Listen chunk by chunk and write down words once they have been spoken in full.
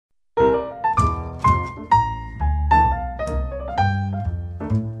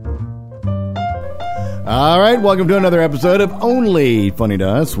All right, welcome to another episode of Only Funny to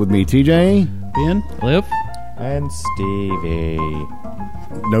Us with me, TJ, Ben, Cliff, and Stevie.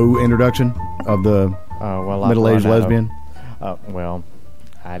 No introduction of the middle-aged lesbian? Well,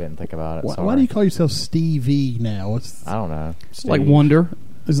 I didn't think about it. Why do you call yourself Stevie now? I don't know. Steve. Like Wonder.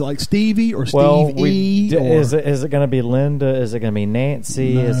 Is it like Stevie or Well, Steve is it going to be Linda? Is it going to be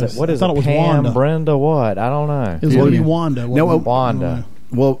Nancy? No, Is it what I is thought it? it was Pam, Wanda. Brenda, what? I don't know. It was going to be Wanda. No, Wanda.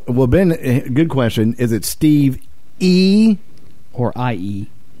 Well, Ben, good question. Is it Steve E Or IE.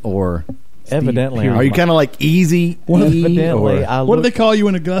 or Evidently, are you kind of like Easy Evidently, or what do they call you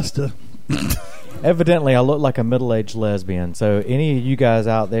in Augusta? Evidently, I look like a middle-aged lesbian. So, any of you guys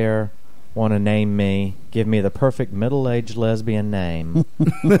out there want to name me? Give me the perfect middle-aged lesbian name.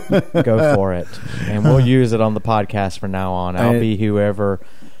 Go for it, and we'll use it on the podcast from now on. I'll be whoever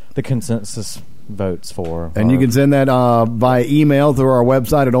the consensus votes for. And you can send that via email through our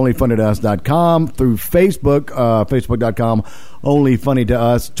website at onlyfunnytous.com, through Facebook, facebook.com,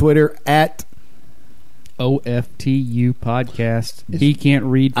 onlyfunnytous, Twitter at OFTU podcast. He can't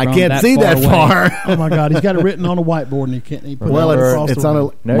read from I can't see that away. far. Oh my God, he's got it written on a whiteboard and he can't. He put Well, it across it's the on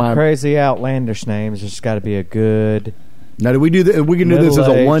room. No crazy outlandish names. It's just got to be a good. Now, do we do we can do this as a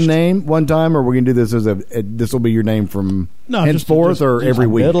Middle-aged. one name one time, or we can do this as this will be your name from henceforth just or every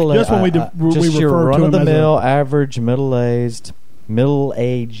week? Just when we just your refer to run of him the as mill, average,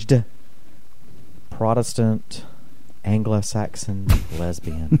 middle-aged Protestant, Anglo-Saxon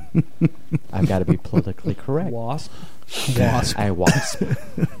lesbian. I've got to be politically correct. Wasp. A wasp.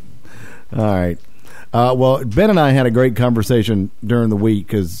 All right. Well, Ben and I had a great conversation during the week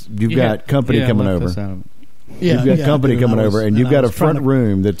because you've got company coming over. Yeah, You've got company coming over, and you've got a front to,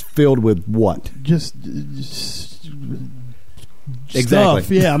 room that's filled with what? Just Exactly. stuff.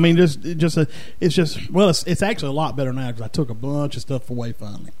 Yeah, I mean, it's actually a lot better now because I took a bunch of stuff away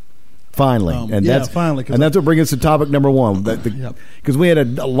finally. Finally, finally, and that's what brings us to topic number one. Because we had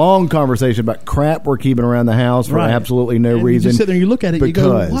a long conversation about crap we're keeping around the house for absolutely no reason. You sit there and you look at it, and you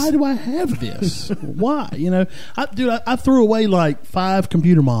go, "Why do I have this? Why?" I threw away like 5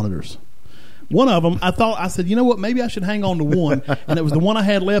 computer monitors. One of them, I said, you know what? Maybe I should hang on to one, and it was the one I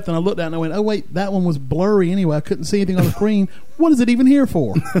had left. And I looked at it and I went, "Oh wait, that one was blurry anyway. I couldn't see anything on the screen. What is it even here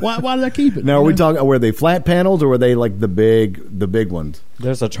for? Why did I keep it?" Now, are we talking? Were they flat panels or were they like the big ones?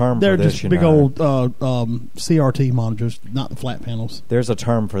 There's a term They're for this. just big old CRT monitors, not the flat panels. There's a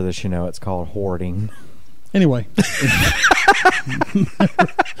term for this. It's called hoarding. Anyway,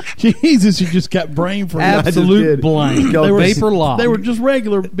 Jesus, you just got brain for absolute blank. They were vapor lock. They were just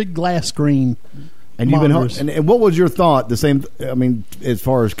regular big glass screen. And monitors. And what was your thought? The same. I mean, as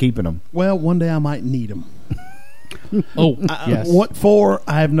far as keeping them. Well, one day I might need them. Yes. What for?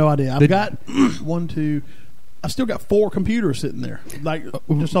 I have no idea. I've got 1, 2. I've still got 4 computers sitting there, like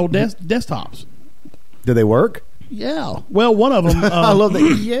just old desktops. Do they work? Yeah. Well, one of them. I love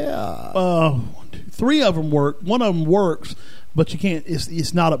that. Yeah. 3 of them work. One of them works, but you can't.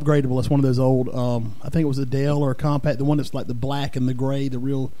 It's not upgradable. It's one of those old. I think it was a Dell or a Compact. The one that's like the black and the gray, the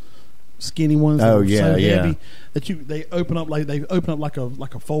real skinny ones. Oh, that are yeah, so yeah. heavy that they open up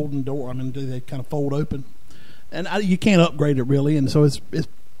like a folding door. I mean, they kind of fold open, and you can't upgrade it really, and so it's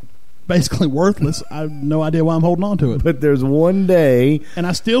basically worthless. I have no idea why I'm holding on to it. But there's one day, and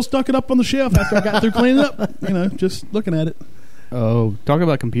I still stuck it up on the shelf after I got through cleaning it up. Just looking at it. Oh, talking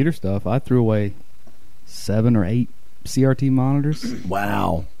about computer stuff, I threw away 7 or 8 CRT monitors.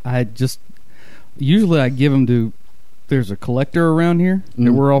 Wow. Usually I give them to. There's a collector around here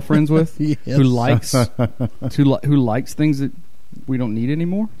that we're all friends with Yes. who likes things that we don't need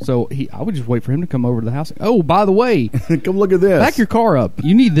anymore. So I would just wait for him to come over to the house. Oh, by the way, come look at this. Back your car up.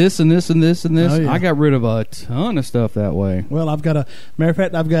 You need this and this and this and this. Oh, yeah. I got rid of a ton of stuff that way. Well, I've got matter of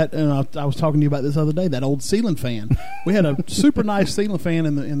fact, I was talking to you about this other day, that old ceiling fan. We had a super nice ceiling fan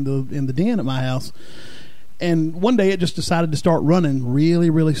in the den at my house. And one day it just decided to start running really,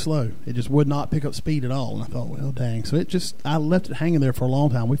 really slow. It just would not pick up speed at all. And I thought, well, dang. So I left it hanging there for a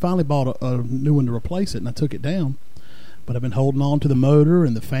long time. We finally bought a new one to replace it, and I took it down. But I've been holding on to the motor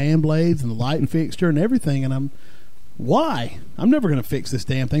and the fan blades and the light fixture and everything. And why? I'm never going to fix this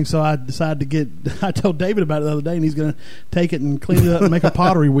damn thing. So I decided I told David about it the other day, and he's going to take it and clean it up and make a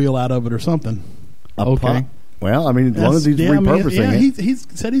pottery wheel out of it or something. Okay. Well, I mean, as long as he's repurposing it. He's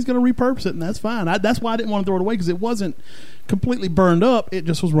said he's going to repurpose it, and that's fine. That's why I didn't want to throw it away, because it wasn't completely burned up. It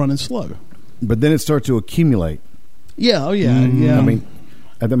just was running slow. But then it starts to accumulate. Yeah. Oh, yeah. Yeah. I mean,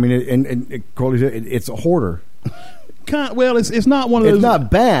 it's a hoarder. Well, it's not one of those. It's not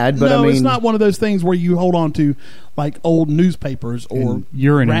bad, but no, I mean, it's not one of those things where you hold on to like old newspapers or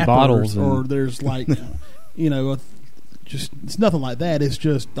urine in wrappers, bottles, or there's like, it's nothing like that. It's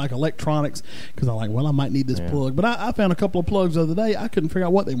just like electronics, because I'm like, well, I might need this plug. But I found a couple of plugs the other day. I couldn't figure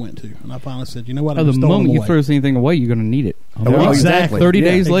out what they went to, and I finally said, you know what? The moment you throw anything away, you're going to need it. Exactly. 30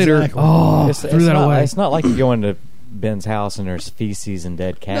 days later, threw that away. It's not like you go into Ben's house and there's feces and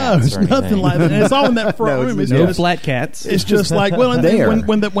dead cats. No, it's or anything. nothing like that. And it's all in that front room. It's no just, flat cats. It's just like, well, and There.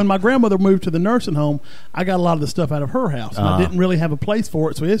 when my grandmother moved to the nursing home, I got a lot of the stuff out of her house. And I didn't really have a place for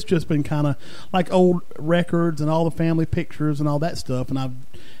it, so it's just been kind of like old records and all the family pictures and all that stuff. And I've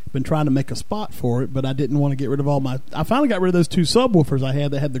been trying to make a spot for it, but I didn't want to get rid of all my. I finally got rid of those 2 subwoofers I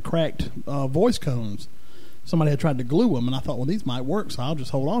had that had the cracked voice cones. Somebody had tried to glue them, and I thought, well, these might work, so I'll just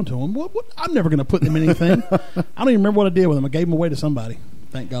hold on to them. What? I'm never going to put them in anything. I don't even remember what I did with them. I gave them away to somebody.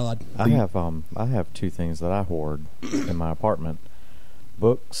 Thank God. I have 2 things that I hoard in my apartment: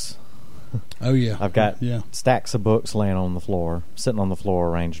 books. Oh yeah, I've got stacks of books laying on the floor, sitting on the floor,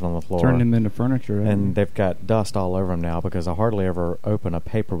 arranged on the floor. Turn them into furniture, and they've got dust all over them now because I hardly ever open a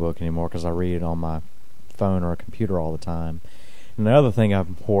paper book anymore because I read it on my phone or a computer all the time. And the other thing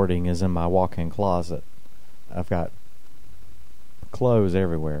I'm hoarding is in my walk-in closet. I've got clothes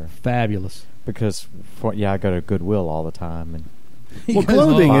everywhere. Fabulous. Because I go to Goodwill all the time, and Well,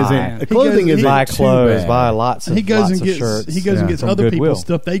 clothing isn't buy too clothes, bad. buy lots of shirts. He goes and gets from other Goodwill. people's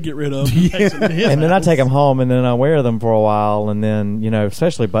stuff they get rid of. And, takes them to his And then I house. take them home, and then I wear them for a while, and then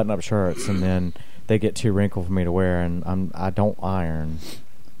especially button-up shirts, and then they get too wrinkled for me to wear, and I don't iron.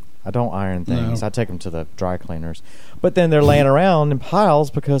 I don't iron things. No. I take them to the dry cleaners, but then they're laying around in piles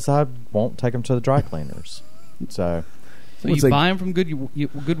because I won't take them to the dry cleaners. So you buy them from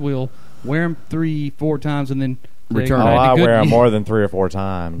Goodwill, wear them 3-4 times, and then Return. I wear them more than 3 or 4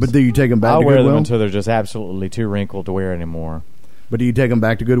 times. But do you take them back I to wear Goodwill? them until they're just absolutely too wrinkled to wear anymore. But do you take them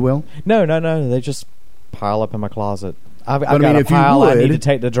back to Goodwill? No. They just pile up in my closet. I've I got mean, a if you pile I would- need to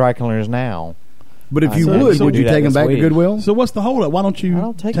take to dry cleaners now. But if you So- would so you do that take them this back to week. Goodwill? So what's the holdup? Why don't you I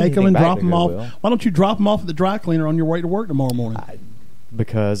don't take them anything and back drop to them off? Goodwill. Why don't you drop them off at the dry cleaner on your way to work tomorrow morning?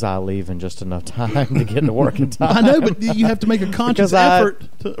 Because I leave in just enough time to get to work in time. I know, but you have to make a conscious Because I- effort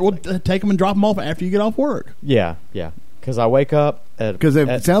to take them and drop them off after you get off work. Yeah. Because I wake up at Because it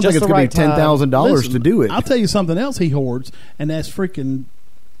at sounds like just it's the going right to be $10,000 Listen, to do it. I'll tell you something else he hoards, and that's freaking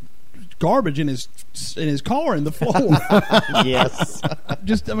garbage in his car in the floor. time. Yes.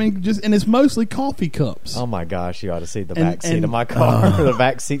 And it's mostly coffee cups. Oh my gosh! You ought to see the And- back seat and- of my car. The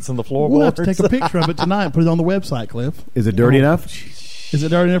back seats on the We'll have floorboards. to take a picture of it tonight and put it on the website, Cliff. Is it dirty enough? Is it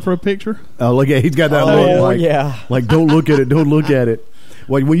dirty enough for a picture? Oh, look at he's got that Oh, look like, yeah. like don't look at it, don't look at it.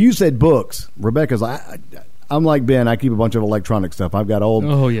 Well, when you said books, Rebecca's like, I'm like Ben. I keep a bunch of electronic stuff. I've got old,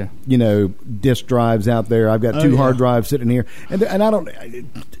 Oh yeah. disk drives out there. I've got 2 yeah. hard drives sitting here, and I don't.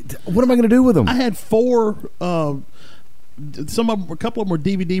 What am I going to do with them? I had 4. Some of them, a couple of them were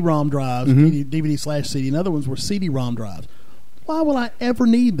DVD-ROM drives, DVD/CD. And other ones were CD-ROM drives. Why will I ever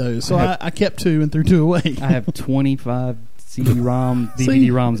need those? So I kept 2 and threw 2 away. I have 25 CD-ROM,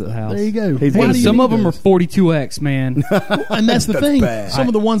 DVD-ROMs at the house. There you go. He's Why got do you Some need of them are those? 42X, man. And that's the thing. bad. Some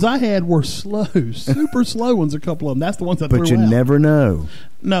of the ones I had were slow, super slow ones. A couple of them. That's the ones I threw But you out. never know.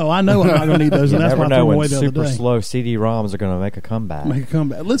 No, I know I'm not going to need those, You and that's never why I know threw them when away the other super day. slow CD-ROMs are going to make a comeback. Make a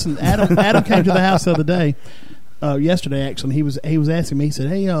comeback. Listen, Adam came to the house the other day. Yesterday, actually, he was asking me. He said,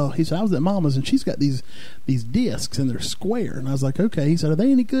 "Hey, he said I was at Mama's and she's got these discs and they're square." And I was like, "Okay." He said, "Are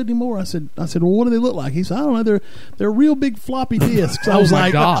they any good anymore?" I said, "Well, what do they look like?" He said, "I don't know. They're real big floppy discs." I was oh my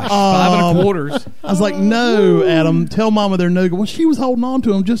like, gosh, 5 1/4. I was like, "No, Adam, tell Mama they're no good." Well, she was holding on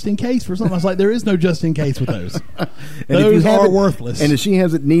to them just in case for something. I was like, "There is no just in case with those. And Those are haven't- worthless." And if she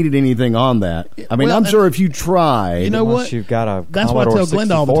hasn't needed anything on that, I mean, Well, I'm sure if you tried, You know Once what? you've got a That's what I Commodore tell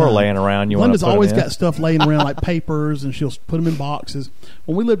Glenda all the 64 time. laying around, you want to Glenda's put 'em always in. got stuff laying around like papers, and she'll put them in boxes.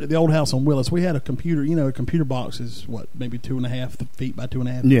 When we lived at the old house on Willis, we had a computer. A computer box is maybe 2.5 feet by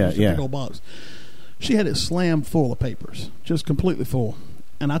 2.5 feet. Yeah, It's a big old box. She had it slammed full of papers, just completely full.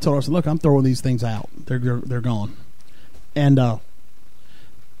 And I told her, I said, "Look, I'm throwing these things out. They're gone." And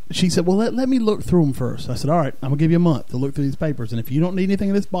she said, "Well, let me look through them first." I said, "All right, I'm gonna give you a month to look through these papers, and if you don't need anything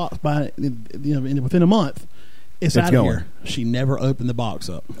in this box by within a month, it's out of going. here." She never opened the box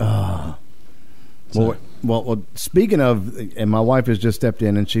up. Well, speaking of, and my wife has just stepped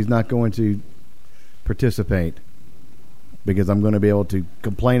in, and she's not going to participate because I'm going to be able to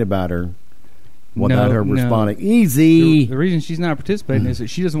complain about her without her responding. Easy. The reason she's not participating is that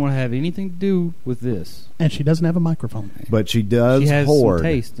she doesn't want to have anything to do with this. And she doesn't have a microphone. But she does She has hoard. some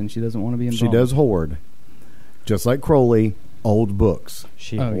taste, and she doesn't want to be involved. She does hoard, just like Crowley, old books.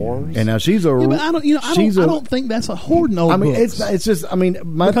 She Oh, yeah. whores. And now she's a. Yeah, but I don't. I don't think that's a hoarding old I mean, books. it's just. I mean,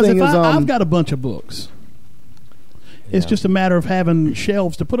 my because thing if is, I've got a bunch of books, It's just a matter of having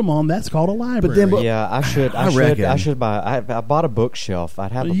shelves to put them on. That's called a library. then, but- Yeah, I should buy. I bought a bookshelf.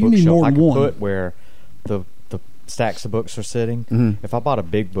 I'd have a You need bookshelf more I than could one. put where the stacks of books are sitting. Mm-hmm. If I bought a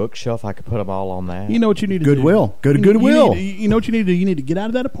big bookshelf, I could put them all on that. You know what you need to Goodwill. do? Go to You- Goodwill. You know what you need to do? You need to get out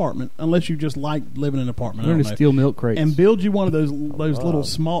of that apartment, unless you just like living in an apartment. I Learn don't to know. steal milk crates. And build you one of those little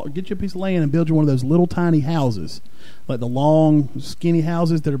small. Get you a piece of land and build you one of those little tiny houses, like the long, skinny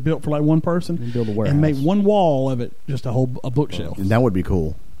houses that are built for like one person. And build a warehouse. And make one wall of it just a bookshelf. And that would be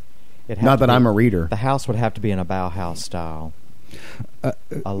cool. It'd have Not to that be- I'm a reader. The house would have to be in a Bauhaus style.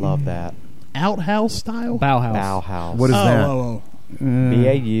 I love that. Outhouse style. Bauhaus. Bauhaus. What is that? Oh.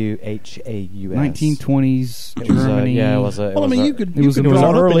 Bauhaus. 1920s It was Germany. it was a. Well, I mean, you could draw was it an up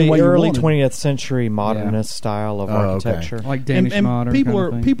any way you early wanted. 20th century modernist style of Oh, okay. architecture. like Danish and modern. people kind are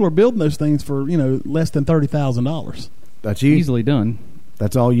of thing. people are building those things for less than $30,000. That's you. easily done.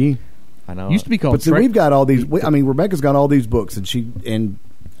 That's all you. I know. Used to be called. But see, we've got all these. Rebecca's got all these books, and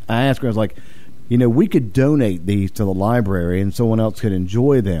I asked her, I was like, we could donate these to the library, and someone else could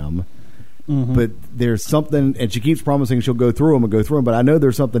enjoy them. Mm-hmm. But there's something, and she keeps promising she'll go through them. But I know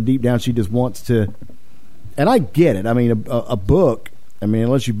there's something deep down she just wants to. And I get it. I mean, a book. I mean,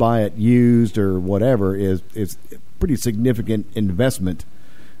 unless you buy it used or whatever, is a pretty significant investment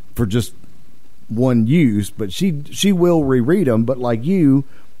for just one use. But she will reread them. But like you,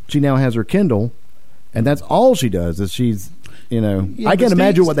 she now has her Kindle, and that's all she does. Is she's. I but can't Steve,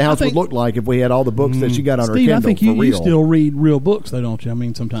 imagine what the I house think- would look like if we had all the books that she got on her Steve, Kindle I think for you real. still read real books, though, don't you? I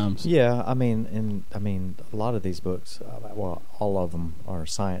mean, sometimes. Yeah, I mean, a lot of these books, well, all of them are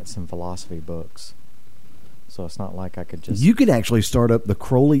science and philosophy books. So it's not like I could just. You could actually start up the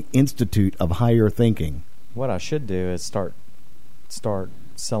Crowley Institute of Higher Thinking. What I should do is start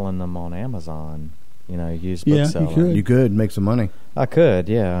selling them on Amazon. Used Yeah, you bookseller. could. You could make some money. I could,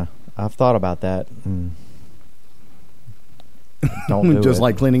 yeah. I've thought about that. Don't do Just it.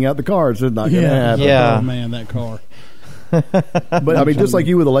 like cleaning out the cars. It's not going to happen. Yeah. Oh, man, that car. But I mean, just like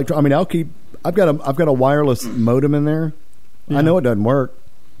you with electro. I mean, I've got a wireless modem in there. Yeah. I know it doesn't work.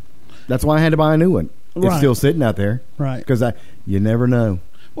 That's why I had to buy a new one. It's Right. still sitting out there. Right. Because you never know.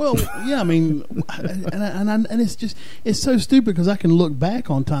 Well, yeah, I mean, and it's so stupid because I can look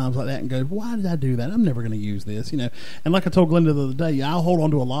back on times like that and go, why did I do that? I'm never going to use this, And like I told Glenda the other day, I'll hold on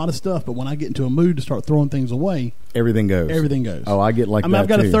to a lot of stuff, but when I get into a mood to start throwing things away, Everything goes. everything goes. Oh, I get like I mean, that I've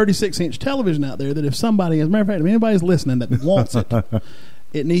got too. a 36-inch television out there that if somebody, as a matter of fact, if anybody's listening that wants it,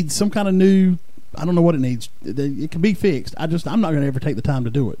 it needs some kind of new, I don't know what it needs. It can be fixed. I'm not going to ever take the time to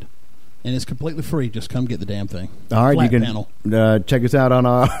do it. And it's completely free. Just come get the damn thing. All right, Flat you panel. can check us out on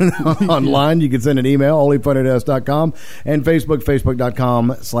online. You can send an email, onlyfunnytous.com, and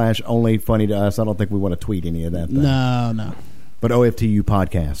facebook.com/onlyfunnytous. I don't think we want to tweet any of that thing. No. But OFTU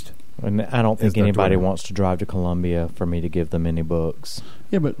podcast. And I don't Is think that anybody Twitter? wants to drive to Columbia for me to give them any books.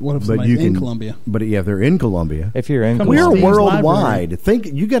 Yeah, but what if But somebody's you in can, Columbia? But yeah, if they're in Columbia, If you're in Come we're on. Columbia, Steve's worldwide.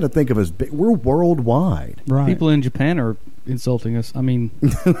 library. You got to think of us. We're worldwide. Right. People in Japan are insulting us. I mean,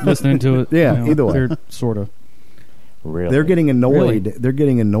 listening to it. Yeah, either way. They're sort of. really, They're getting annoyed. Really? They're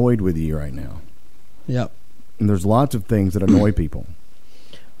getting annoyed with you right now. Yep. And there's lots of things that annoy people.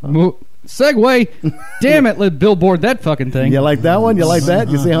 Well, segue. Damn it! Let billboard that fucking thing. You like that one? You like that?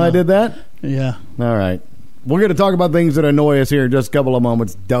 You see how I did that? Yeah. All right. We're going to talk about things that annoy us here in just a couple of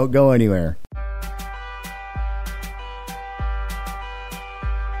moments. Don't go anywhere.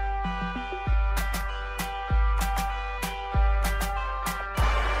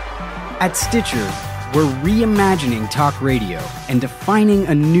 At Stitcher, we're reimagining talk radio and defining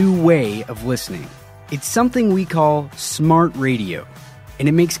a new way of listening. It's something we call smart radio, and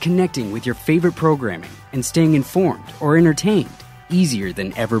it makes connecting with your favorite programming and staying informed or entertained easier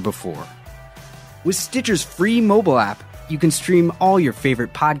than ever before. With Stitcher's free mobile app, you can stream all your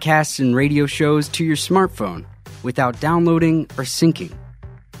favorite podcasts and radio shows to your smartphone without downloading or syncing.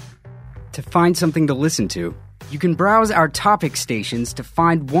 To find something to listen to, you can browse our topic stations to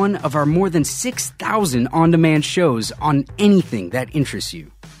find one of our more than 6,000 on-demand shows on anything that interests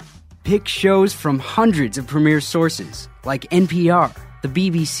you. Pick shows from hundreds of premier sources like NPR, the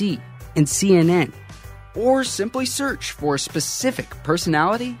BBC, and CNN. Or simply search for a specific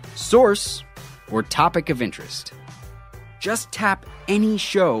personality, source, or topic of interest. Just tap any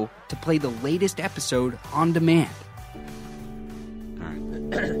show to play the latest episode on demand.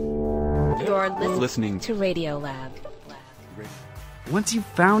 You're listening to Radio Lab. Once you've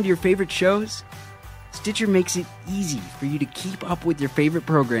found your favorite shows, Stitcher makes it easy for you to keep up with your favorite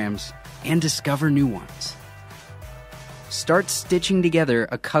programs and discover new ones. Start stitching together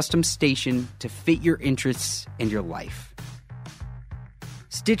a custom station to fit your interests and your life.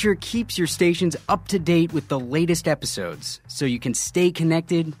 Stitcher Stitcher keeps your stations up to date with the latest episodes, so you can stay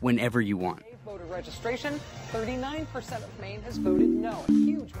connected whenever you want. Voter registration, 39% of Maine has voted no. A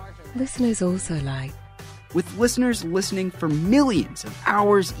huge margin. Listeners also like. With listeners listening for millions of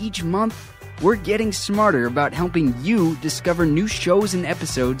hours each month, we're getting smarter about helping you discover new shows and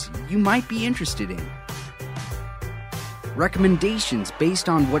episodes you might be interested in. Recommendations based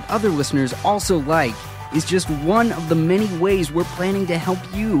on what other listeners also like is just one of the many ways we're planning to help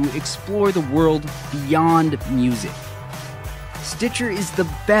you explore the world beyond music. Stitcher is the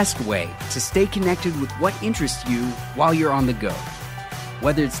best way to stay connected with what interests you while you're on the go.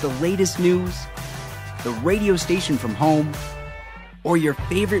 Whether it's the latest news, the radio station from home, or your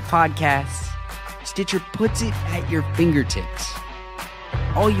favorite podcasts, Stitcher puts it at your fingertips.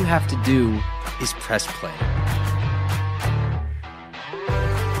 All you have to do is press play.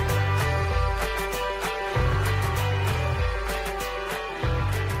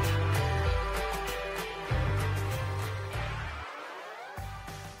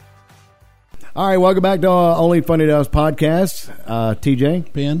 All right, welcome back to Only Funny to Us podcast.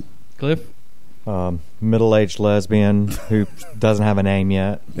 TJ, Ben, Cliff. Middle-aged lesbian who doesn't have a name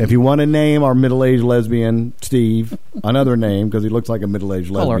yet. if you want to name our middle-aged lesbian, Steve, another name because he looks like a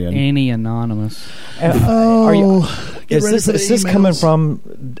middle-aged Call her lesbian. Annie Anonymous. Are you, get is ready this, for the is this coming emails.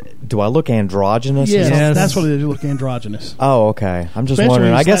 from? Do I look androgynous? Yes, Yes. that's what it is. You look androgynous. Oh, okay. I'm just Especially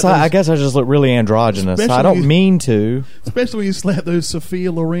wondering. when you I guess slap I those- guess I just look really androgynous. I Especially don't you- mean to. Especially when you slap those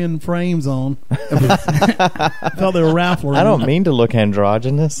Sophia Loren frames on. I thought they were Ralph Lauren. I don't mean to look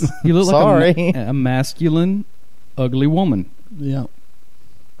androgynous. You look Sorry. like a masculine, ugly woman. Yeah.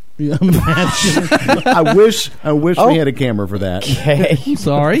 Yeah, imagine. I wish Oh. we had a camera for that. Okay.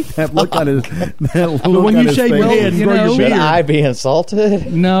 Sorry. That look on his. That look when on you his shave your face. head and You grow know, your Should beard. I be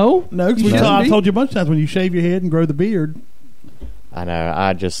insulted? No. No, because You I shouldn't be. told you a bunch of times when you shave your head and grow the beard. I know.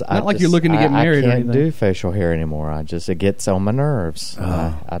 I just Not like you're looking to get married or I can't anything. do facial hair anymore. It gets on my nerves.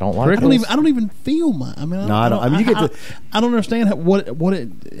 I don't like. I don't this. even feel my. I mean, No, I don't- I mean, you get to- I don't understand how it gets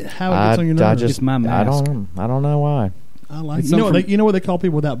on your nerves. I just It's my I mask. don't know why. I like. It's You know some what? from- You know what they call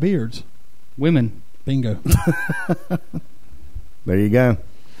people without beards? Women. Bingo. There you go.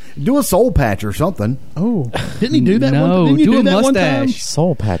 Do a soul patch or something. Oh, didn't he do that? No, Didn't you do do a that one time? mustache.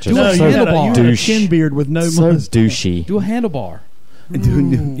 Soul patches No, are you so had a douche. chin beard with no so mustache. douchey. Do a handlebar. You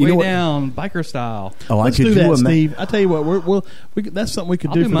Way know what? down, biker style. Oh, Let's I could do that, a ma- Steve. I tell you what, that's something we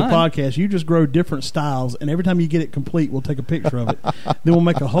could I'll do do for the mine. podcast. You just grow different styles, and every time you get it complete, we'll take a picture of it. Then we'll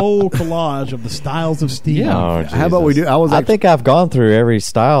make a whole collage of the styles of Steve. Yeah. Oh, How about we Jesus. do? I think I've gone through every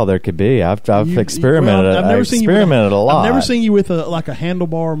style there could be. I've experimented. Well, I've never seen you with experimented a lot. I've never seen you with like a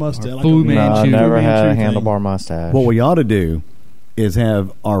handlebar mustache. Like Fu a Manchu. No, I Fu never had a Manchu thing. handlebar mustache. What we ought to do is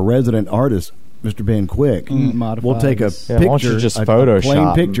have our resident artist, Mr. Ben Quick. Modified. We'll take a Yeah, picture, why don't you just a Photoshop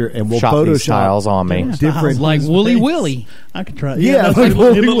plain picture, and we'll shop these Photoshop styles on me. Yeah. different. Like Wooly Willy. I could try. Yeah, Yeah, like it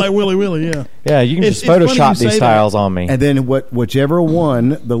Willy looked like Willy Willy. Yeah. Yeah, you can It's just funny you Photoshop say these that. styles on me. And then whichever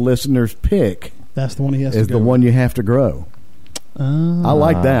one the listeners pick That's the one he has is to go the one you have to grow. with. I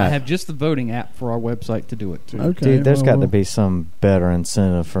like I that. have just the voting app for our website to do it too. Okay. Dude, there's got well, to be some better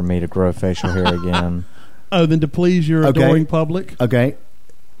incentive for me to grow facial hair again. Oh, then to please your Okay. adoring public. Okay,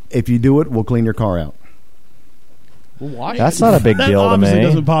 if you do it, we'll clean your car out. Why? That's not a big That deal to obviously me.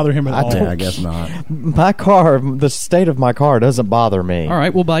 doesn't bother him at I all. Yeah, I guess not. My car, the state of my car doesn't bother me. All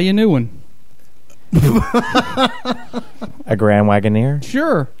right, we'll buy you a new one. A Grand Wagoneer?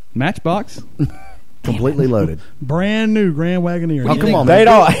 Sure. Matchbox. Completely loaded. Brand new Grand Wagoneer. Oh, come on, They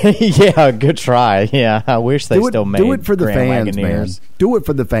man. don't. Yeah, good try. Yeah, I wish they Do it, still made do it for the Grand fans, man. Wagoneers. Do it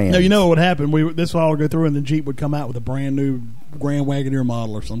for the fans. No, you know what would happen? This would all go through, and the Jeep would come out with a brand new Grand Wagoneer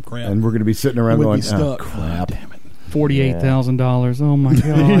model or some crap. And we're going to be sitting around We'd going, be stuck. "Oh, crap." Damn it. $48,000. Oh my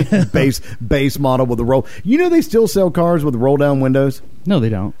god. base model with the roll. You know they still sell cars with roll down windows, No, they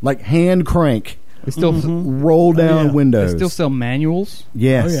don't. like hand crank They still roll down yeah. windows. they still sell manuals.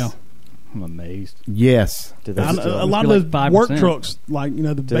 Yes. Oh, yeah. I'm amazed. Yes. Do they A still, lot Be of like those work 5%. trucks, like the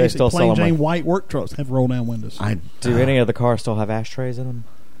Do they basic still sell plain them Jane like- white work trucks, have roll down windows. do any of the cars still have ashtrays in them?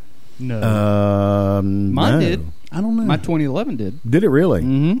 No. no. Mine did. I don't know. My 2011 did. Did it really?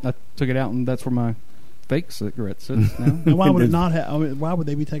 Mm-hmm. I took it out, and that's where my fake cigarette sits now. And why would it not have? I mean, why would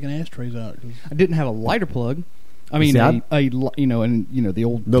they be taking ashtrays out? 'Cause I didn't have a lighter plug. I mean, See, the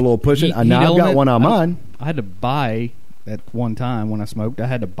old The little push it. heat Now I've got element. one on mine. I had to buy at one time when I smoked. I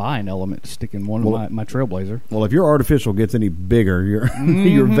had to buy an element to stick in one Well- of my Trailblazer. Well, if your artificial gets any bigger, your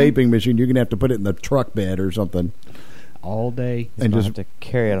your vaping machine, you're going to have to put it in the truck bed or something. All day. He's And gonna just have to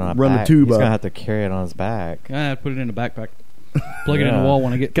carry it on a run the back. tube He's up. gonna have to carry it on his back. I had to put it in a backpack. Plug it in the wall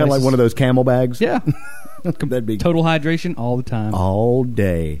when I get kind of like places. one of those camel bags. Yeah. That'd be Total hydration all the time. all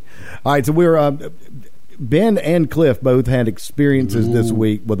day. All right, so we're Ben and Cliff both had experiences this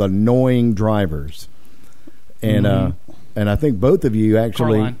week with annoying drivers, and I think both of you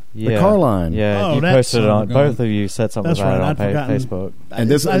actually Car line. the car line. Yeah, you that's posted it so on. good. Both of you said something That's about right, it I'd on forgotten. Facebook.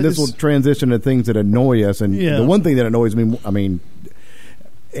 And this will transition to things that annoy us. And Yeah. the one thing that annoys me, I mean,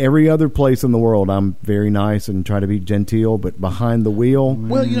 every other place in the world, I'm very nice and try to be genteel, but behind the wheel,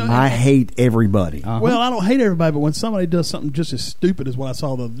 Well, you know, I hate everybody. Well, I don't hate everybody, but when somebody does something just as stupid as what I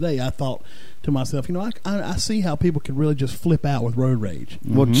saw the other day, I thought to myself, you know, I see how people can really just flip out with road rage.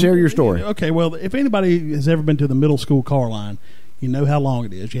 Well, share your story. Okay, well, if anybody has ever been to the middle school car line, you know how long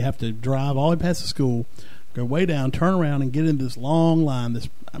it is. You have to drive all the way past the school, go way down, turn around, and get into this long line.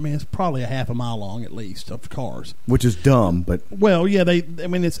 It's probably a half a mile long at least of cars. Which is dumb, but Well, yeah,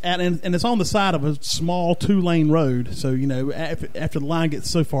 it's and it's on the side of a small 2-lane road. So you know, after the line gets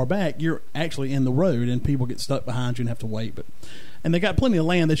so far back, you're actually in the road, and people get stuck behind you and have to wait. And they got plenty of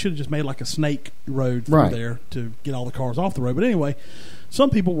land. They should have just made like a snake road through there to get all the cars off the road. But anyway, some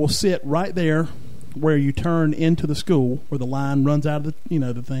people will sit right there where you turn into the school, where the line runs out of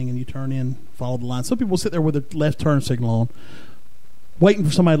the thing, and you turn in, follow the line. Some people will sit there with a left turn signal on, waiting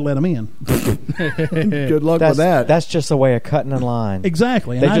for somebody to let them in. good luck with that. That's just a way of cutting in line.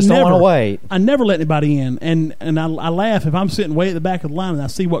 Exactly. They And just don't want to wait. I never let anybody in, and I laugh if I'm sitting way at the back of the line and I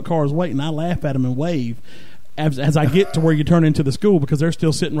see what car is waiting. I laugh at them and wave as I get to where you turn into the school, because they're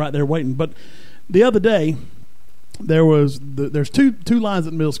still sitting right there waiting. But the other day, there's two lines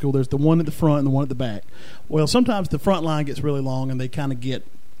at the middle school. There's the one at the front and the one at the back. Well, sometimes the front line gets really long and they kind of get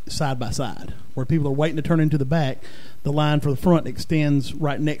side by side. Where people are waiting to turn into the back, the line for the front extends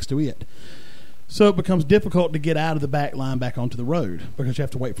right next to it. So it becomes difficult to get out of the back line back onto the road, because you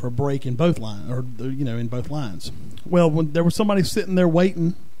have to wait for a break in both lines, or in both lines. Well, when there was somebody sitting there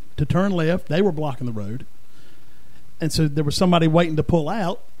waiting to turn left, they were blocking the road. And so there was somebody waiting to pull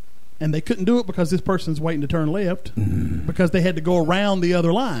out, and they couldn't do it because this person's waiting to turn left because they had to go around the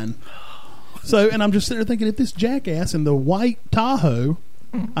other line. So, and I'm just sitting there thinking, if this jackass in the white Tahoe,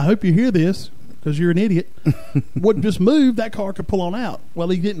 I hope you hear this because you're an idiot, would just move, that car could pull on out. Well,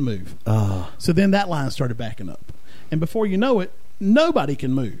 he didn't move. So then that line started backing up. And before you know it, nobody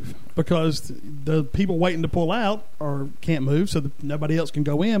can move because the people waiting to pull out can't move, so nobody else can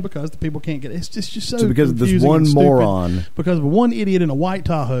go in because the people can't get. It's just so because of this confusing one and stupid moron, because of one idiot in a white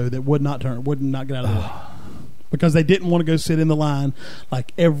Tahoe that would not get out of the way because they didn't want to go sit in the line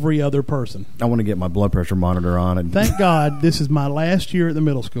like every other person. I want to get my blood pressure monitor on. And Thank God this is my last year at the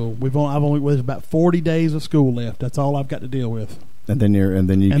middle school. There's about 40 days of school left. That's all I've got to deal with. And then you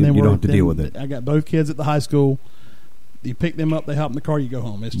don't have to deal with it. I got both kids at the high school. You pick them up, they hop in the car, you go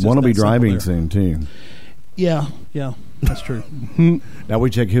home. It's just one will be that simple driving there. soon too. Yeah, that's true. Now we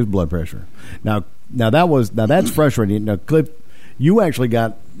check his blood pressure. Now that's frustrating. Now, Cliff, you actually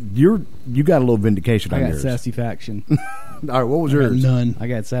got you got a little vindication I on got yours. satisfaction. All right, what was yours? None. I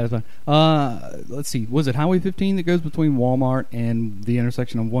got satisfied. Let's see. Was it Highway 15 that goes between Walmart and the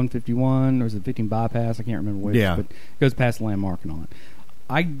intersection of 151, or is it 15 bypass? I can't remember which. Yeah. But it goes past the landmark and all that.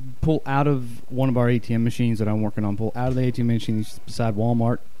 I pull out of one of our ATM machines that I'm working on, pull out of the ATM machine beside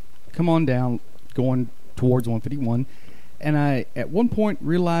Walmart, come on down, going towards 151, and I, at one point,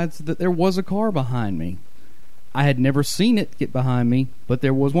 realized that there was a car behind me. I had never seen it get behind me, but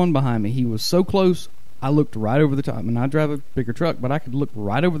there was one behind me. He was so close, I looked right over the top. I mean, I drive a bigger truck, but I could look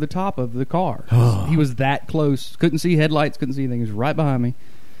right over the top of the car. He was that close. Couldn't see headlights, couldn't see anything. He was right behind me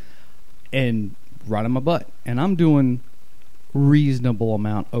and right on my butt. And I'm doing reasonable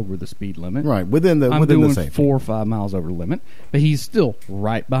amount over the speed limit. Right, within the doing safety. 4 or 5 miles over the limit, but he's still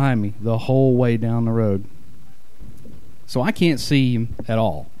right behind me the whole way down the road. So I can't see him at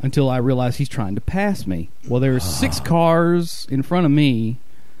all until I realize he's trying to pass me. Well, there's 6 cars in front of me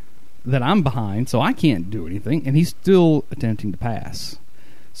that I'm behind, so I can't do anything, and he's still attempting to pass.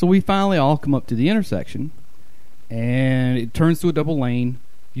 So we finally all come up to the intersection, and it turns to a double lane.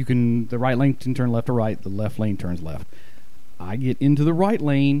 The right lane can turn left or right, the left lane turns left. I get into the right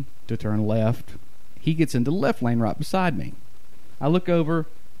lane to turn left. He gets into the left lane right beside me. I look over.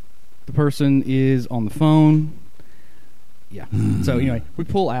 The person is on the phone. Yeah. So anyway, we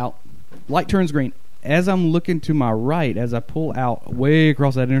pull out. Light turns green. As I'm looking to my right, as I pull out way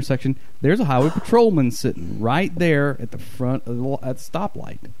across that intersection, there's a highway patrolman sitting right there at the front of at the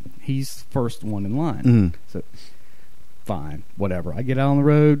stoplight. He's first one in line. So fine, whatever. I get out on the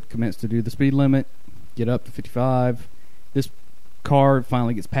road, commence to do the speed limit, get up to 55. This car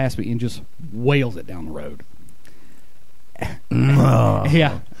finally gets past me and just wails it down the road.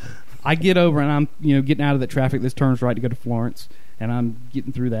 Yeah. I get over and I'm getting out of that traffic. This turns right to go to Florence, and I'm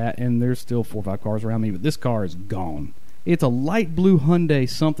getting through that, and there's still 4 or 5 cars around me, but this car is gone. It's a light blue Hyundai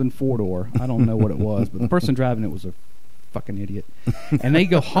something 4-door. I don't know what it was, but the person driving it was a fucking idiot. And they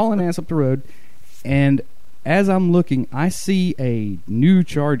go hauling ass up the road, and as I'm looking, I see a new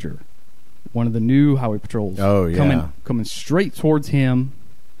Charger, one of the new highway patrols. Oh, yeah. Coming straight towards him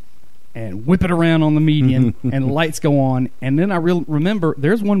and whip it around on the median, and the lights go on. And then I remember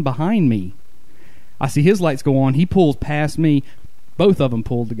there's one behind me. I see his lights go on. He pulls past me. Both of them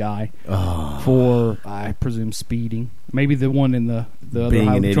pulled the guy for, I presume, speeding. Maybe the one in the other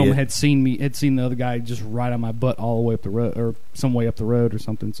highway patrolman had seen the other guy just right on my butt all the way up the road, or some way up the road or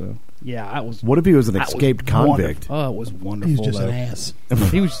something. So, yeah, I was. What if he was an escaped convict? Oh, it was wonderful. He was just an ass.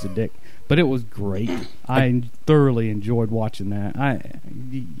 He was just a dick. But it was great. I thoroughly enjoyed watching that.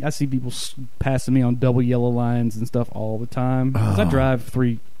 I see people passing me on double yellow lines and stuff all the time. 'Cause I drive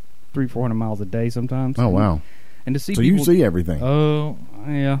 400 miles a day sometimes. Oh, wow. And to see so people, you see everything. Oh,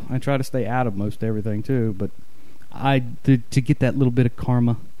 yeah. I try to stay out of most everything, too. But to get that little bit of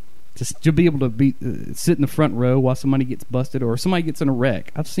karma, to be able to sit in the front row while somebody gets busted or somebody gets in a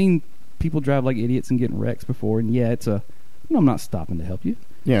wreck. I've seen people drive like idiots and get in wrecks before, and yeah, I'm not stopping to help you.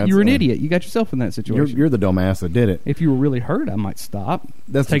 Yeah, you're an idiot. You got yourself in that situation. You're the dumbass that did it. If you were really hurt, I might stop,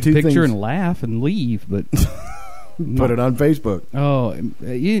 take a picture and laugh and leave, but put it on Facebook. Oh,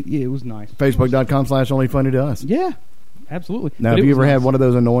 it was nice. Facebook.com/onlyfunnytous. Yeah, absolutely. Now, have you ever had one of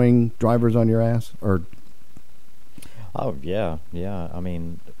those annoying drivers on your ass? Or oh yeah. I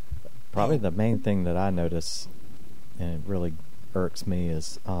mean, probably the main thing that I notice, and it really irks me,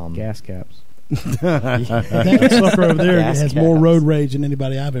 is gas caps. That sucker over there has more road rage than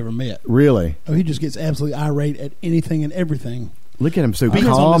anybody I've ever met. Really? Oh, he just gets absolutely irate at anything and everything. Look at him, so Beats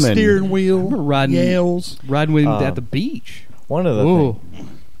calm on the and steering wheel, yells, riding with him at the beach. One of the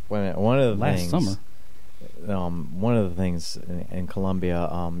last summer. One of the things in Colombia,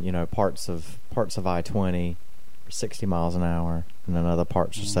 parts of I-20 are 60 miles an hour, and then other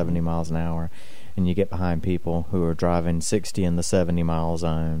parts are 70 miles an hour, and you get behind people who are driving 60 in the 70 mile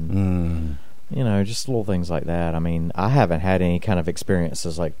zone. Just little things like that. I mean, I haven't had any kind of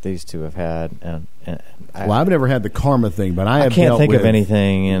experiences like these two have had. And I've never had the karma thing, but I can't think of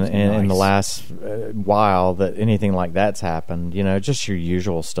anything in the last while that anything like that's happened. Just your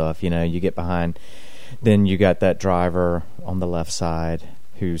usual stuff. You get behind, then you got that driver on the left side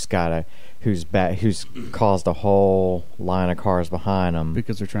who's caused a whole line of cars behind them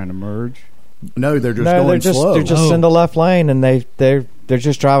because they're trying to merge. No, they're just going slow. They're just in the left lane, and they're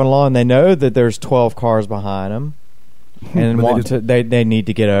just driving along. They know that there's 12 cars behind them, and they need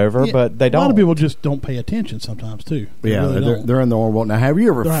to get over, but they don't. A lot of people just don't pay attention sometimes too. They're in their own world. Now, have you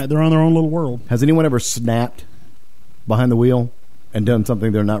ever? They're on their own little world. Has anyone ever snapped behind the wheel and done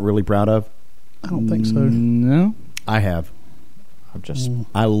something they're not really proud of? I don't think so. No, I have.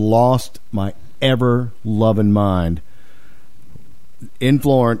 I lost my ever loving mind in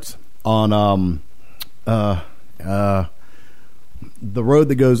Florence. On the road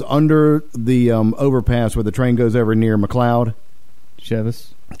that goes under the overpass where the train goes over near McLeod,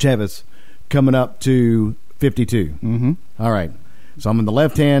 Chevis, coming up to 52. Mm-hmm. All right, so I'm in the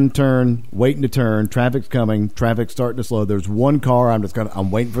left-hand turn, waiting to turn. Traffic's coming. Traffic's starting to slow. There's one car. I'm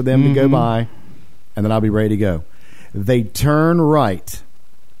waiting for them to go by, and then I'll be ready to go. They turn right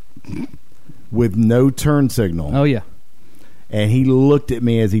with no turn signal. Oh yeah. And he looked at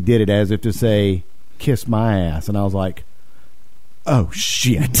me as he did it, as if to say, "Kiss my ass." And I was like, "Oh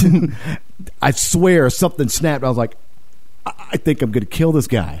shit!" I swear something snapped. I was like, "I think I'm going to kill this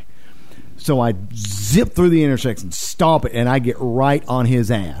guy." So I zip through the intersection, stomp it, and I get right on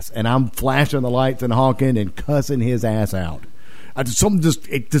his ass. And I'm flashing the lights and honking and cussing his ass out.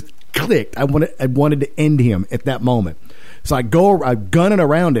 It just clicked. I wanted to end him at that moment. So I'm gunning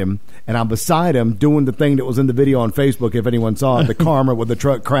around him, and I'm beside him doing the thing that was in the video on Facebook, if anyone saw it, the karma with the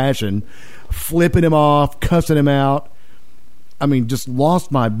truck crashing, flipping him off, cussing him out. I mean, just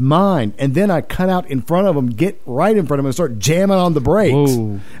lost my mind. And then I cut out in front of him, get right in front of him, and start jamming on the brakes.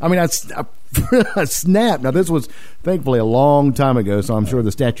 Whoa. I mean, I snapped. Now, this was thankfully a long time ago, so I'm sure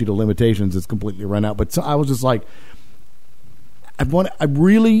the statute of limitations is completely run out. But so I was just like, I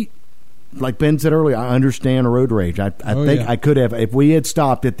really... Like Ben said earlier, I understand road rage. I think I could have, if we had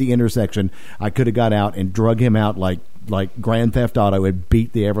stopped at the intersection, I could have got out and drug him out like Grand Theft Auto and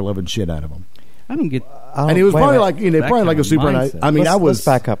beat the ever-living shit out of him. I don't get... And it was probably like a super nice... I mean, let's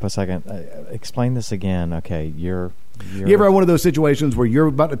back up a second. Explain this again. Okay, you ever had one of those situations where you're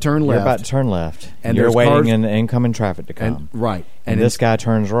about to turn left? You're about to turn left, and you're waiting in incoming traffic to come. And this guy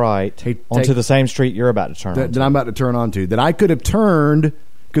turns right onto the same street you're about to turn onto. That I'm about to turn onto. That I could have turned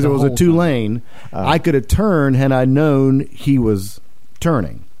because it was a whole 2-lane. I could have turned had I known he was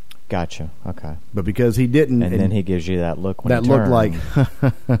turning. Gotcha. Okay. But because he didn't, and then he gives you that look when that he looked turned. like,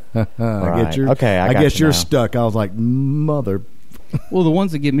 I guess you're stuck. I was like, mother. Well, the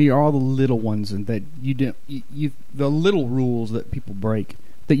ones that get me are all the little ones, and that you didn't. The little rules that people break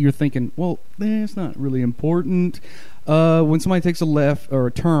that you're thinking, well, that's not really important. When somebody takes a left or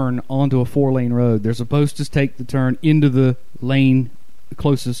a turn onto a 4-lane road, they're supposed to take the turn into the lane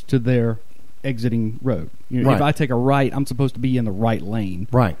closest to their exiting road. Right. If I take a right, I'm supposed to be in the right lane.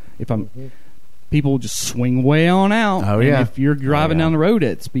 Right. If I'm, people just swing way on out. Oh, and yeah. if you're driving down the road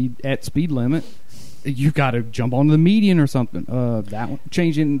at speed limit, you got to jump onto the median or something. That one,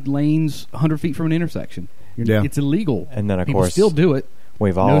 changing lanes 100 feet from an intersection. It's illegal. And then, of people course, still do it.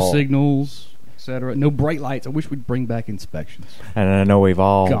 No signals, etc. No bright lights. I wish we'd bring back inspections. And I know we've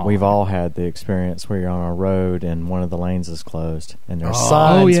all had the experience where you're on a road and one of the lanes is closed, and there's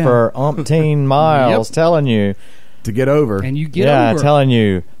signs for umpteen miles telling you to get over, and you get over. Telling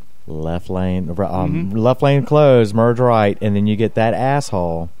you left lane, left lane closed, merge right, and then you get that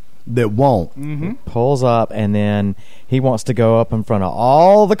asshole that won't pulls up, and then he wants to go up in front of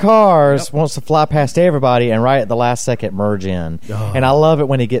all the cars, wants to fly past everybody, and right at the last second merge in. And I love it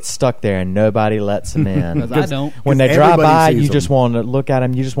when he gets stuck there and nobody lets him in. Because I don't. When they drive by, you just want to look at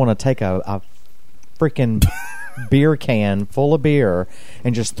him. You just want to take a freaking beer can full of beer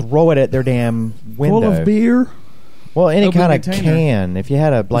and just throw it at their damn window. Full of beer? Well, any Open kind of container. can. If you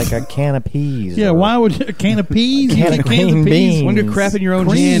had a can of peas. Yeah, why would you, a can of peas? Can of green beans. When you're crap in your own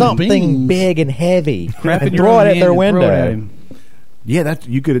Cream hand. Something beans. big and heavy. Crap in and your throw own it at hand their and throw it at window. him. Yeah, that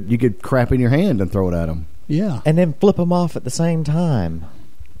you could crap in your hand and throw it at him. Yeah. And then flip them off at the same time.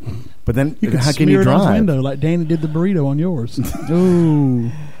 But then You could how can smear you it on his drive? window like Danny did the burrito on yours. Ooh.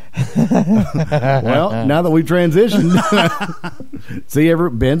 Well, now that we've transitioned, see,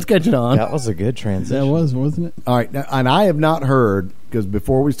 Ben's catching on. That was a good transition. That was, wasn't it? All right, now, and I have not heard, because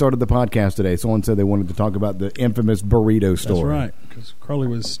before we started the podcast today, someone said they wanted to talk about the infamous burrito story. That's right, because Crowley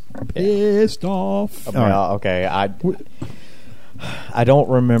was pissed off. Well, okay, I don't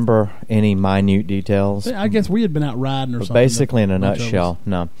remember any minute details. I guess we had been out riding or But something. basically, in a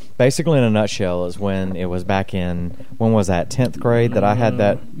nutshell, is when it was back in, when was that, 10th grade that I had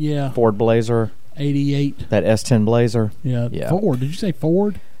that Ford Blazer, 88. that S10 Blazer? Yeah. Ford. Did you say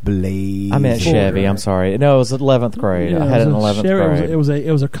Ford? Blaze. I meant Ford. Chevy, I'm sorry. No, it was 11th grade. I had it in 11th grade.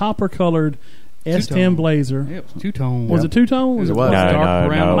 It was a copper-colored S10 Blazer. Yeah, it was two-tone. Was it two-tone? It was. dark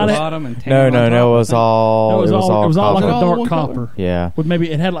brown no. on the bottom and tan No, on top. it was all. It was all like copper. a dark one color. copper. Yeah. With maybe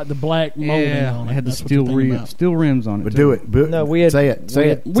it had like the black molding Yeah, on it. it had the That's what you're thinking about. steel rims on it. But too. do it. No, we had- say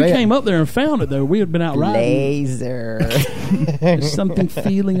it. We came up there and found it though. We had been out riding. Blazer. There's something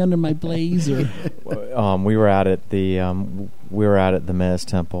feeling under my blazer. We were out at the Mez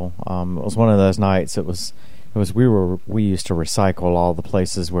Temple. It was one of those nights. We used to recycle all the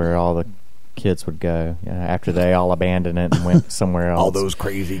places where all the kids would go after they all abandoned it and went somewhere else. All those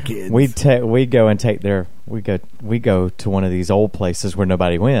crazy kids. We'd go and take their we go to one of these old places where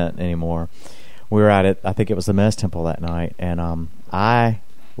nobody went anymore. We were at it. I think it was the Mez Temple that night, and I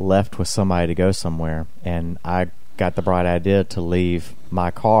left with somebody to go somewhere, and I got the bright idea to leave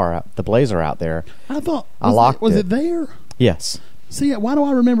my car, the Blazer, out there. I thought I locked was it. it there? Yes. See, why do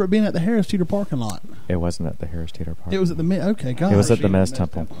I remember it being at the Harris Teeter parking lot? It wasn't at the Harris Teeter Park. It was at the It was at the Mez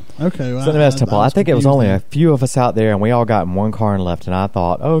Temple. Okay, It was at the Mez Temple. I think it was confused only then. a few of us out there, and we all got in one car and left. And I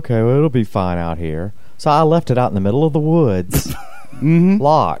thought, okay, well, it'll be fine out here. So I left it out in the middle of the woods,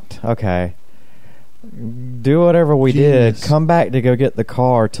 locked. Okay, do whatever we did. Genius. Come back to go get the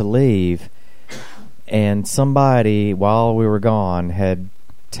car to leave, and somebody, while we were gone, had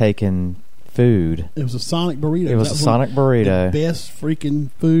taken food. It was a Sonic burrito. It was That a Sonic the burrito. best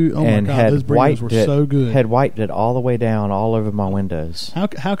freaking food. Oh And my god, had those burritos wiped were it. so good. Had wiped it all the way down, all over my windows.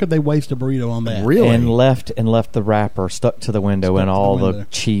 How could they waste a burrito on that? Really? And left the wrapper stuck to the window Stuck and to the all window. the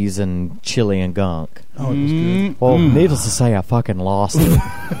cheese and chili and gunk. Oh, it was good. Well, needless to say, I fucking lost it.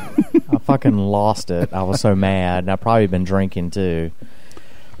 I fucking lost it. I was so mad, and I've probably been drinking too.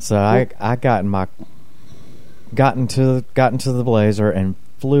 So I got into the Blazer and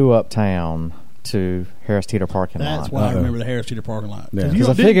flew uptown to Harris Teeter parking lot. That's why I remember the Harris Teeter parking lot. Yeah. You Because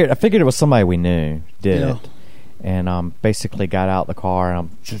I don't- figured it was somebody we knew did Yeah. it, and basically got out the car, and I'm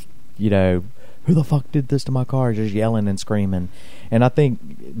just, who the fuck did this to my car? Just yelling and screaming, and I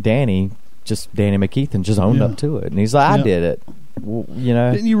think Danny McKeithen just owned Yeah. up to it, and he's like, I Yeah. did it.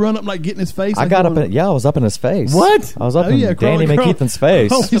 Didn't you run up like get in his face? I like got you up. were- I was up in his face. What? I was up Oh, in yeah, Danny Crowley. McKeithen's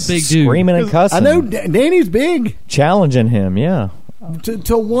face, Oh, he's a big dude. screaming and cussing. I know Danny's big. challenging him. Yeah,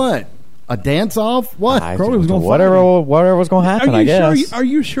 To what? A dance off? What? Crowley was gonna whatever was going to happen. I guess. Are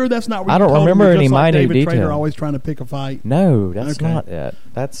you sure that's not? What I you don't told remember him, any just like minute David Trader detail. always trying to pick a fight. No, that's Okay. not it.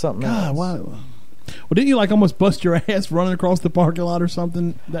 That's something God, else. why? Well, didn't you like almost bust your ass running across the parking lot or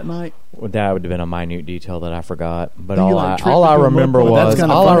something that night? Well, that would have been a minute detail that I forgot. But You, all like, I tripped all I into a remember mud puddle. was That's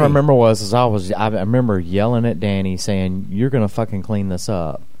kinda all I funny. remember was I remember yelling at Danny saying, "You're gonna fucking clean this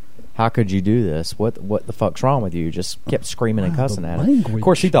up. How could you do this? What the fuck's wrong with you?" Just kept screaming and Wow, cussing the at him. language. Of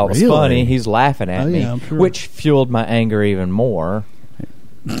course, he thought it was Really? funny. He's laughing at Oh, me, yeah, I'm sure. which fueled my anger even more.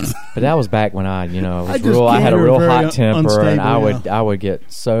 But that was back when I had a you're real very hot temper, and unstable, I would get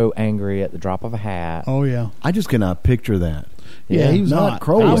so angry at the drop of a hat. Oh yeah, I just cannot picture that. yeah. He was Not hot.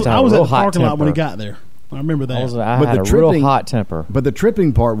 Crowley. I was Had a at real the hot parking lot when he temper. got there. I remember that. I But had the a real tripping- hot temper. But the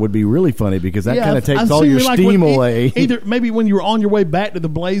tripping part would be really funny because that Yeah, kind of I've takes all seen your you, like, steam when away. Either maybe when you were on your way back to the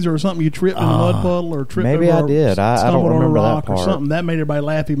Blazer or something, you tripped in a mud puddle or tripped. Maybe over I did. I don't stumbled on a remember that rock or part. something. That made everybody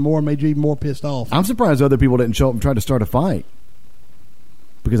laugh even more. Made you even more pissed off. I'm surprised other people didn't show up and try to start a fight.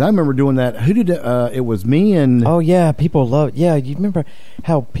 Because I remember doing that. Who did it? It was me and Oh yeah, people love. Yeah, you remember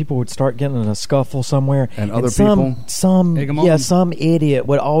how people would start getting in a scuffle somewhere, And other people? Egg 'em on. some idiot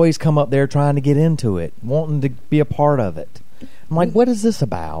would always come up there trying to get into it, wanting to be a part of it. I'm like, what is this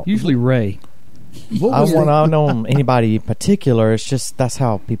about? Usually Ray. what I was don't know anybody in particular. It's just that's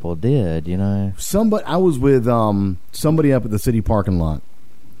how people did, somebody. I was with somebody up at the city parking lot,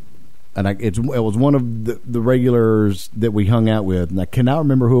 and it was one of the regulars that we hung out with, and I cannot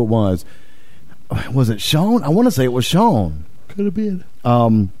remember who it was. Was it Sean? I want to say it was Sean. Could have been.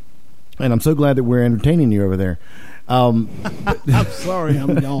 And I'm so glad that we're entertaining you over there. I'm sorry,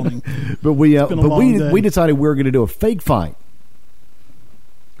 I'm yawning. But we been a long day. we decided we were going to do a fake fight,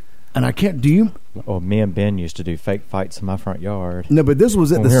 and I can't. Do you? Oh, me and Ben used to do fake fights in my front yard. No, but this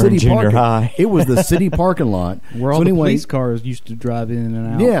was at When the we were in city junior parking. high. It was the city parking lot. Where all So the anyway, police cars used to drive in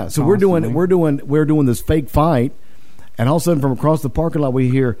and out. yeah. So constantly. we're doing this fake fight, and all of a sudden from across the parking lot we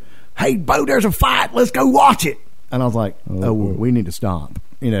hear, "Hey, Bo, there's a fight. Let's go watch it." And I was like, "Oh, we need to stop."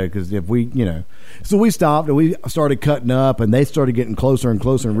 Because if we, so we stopped and we started cutting up, and they started getting closer and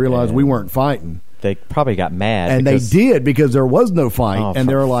closer, and realized we weren't fighting. They probably got mad, And because they did, because there was no fight. Oh, and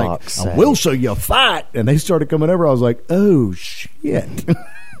they for were like, fuck's sake. "We'll show you a fight." And they started coming over. I was like, "Oh, shit.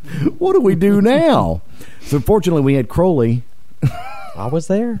 What do we do now?" So fortunately, we had Crowley. I was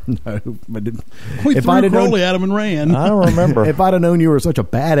there. No, but We if threw I'd have known, Crowley at him and ran. I don't remember. if I'd have known you were such a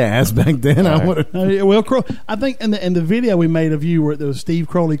badass back then, I would have. Well, I think in the video we made of you where there was Steve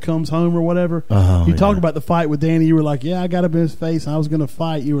Crowley comes home or whatever, Oh, you yeah. talk about the fight with Danny. You were like, "Yeah, I got up in his face. And I was going to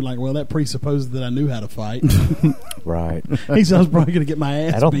fight." You were like, "Well, that presupposes that I knew how to fight." Right. He said I was probably going to get my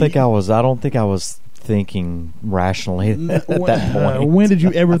ass. I don't beat. think I was thinking rationally at that point. When did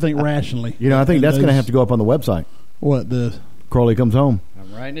you ever think rationally? I think that's going to have to go up on the website. What the? Crowley comes home.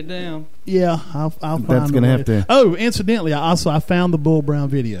 I'm writing it down. Yeah, I'll find. That's going gonna have to- Oh, incidentally, I found the Bull Brown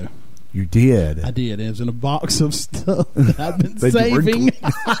video. You did. I did. It was in a box of stuff that I've been That you were saving.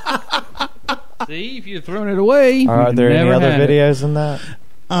 See, if you'd thrown it away, Are you'd there any never other had it. videos in that?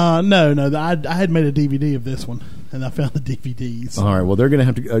 No. I had made a DVD of this one, and I found the DVDs. All right. Well, they're going to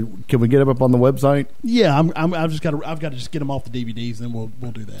have to. Can we get them up on the website? Yeah, I've got to just get them off the DVDs, and then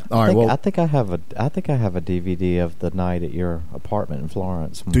we'll do that. All right. Well, I think I have a DVD of the night at your apartment in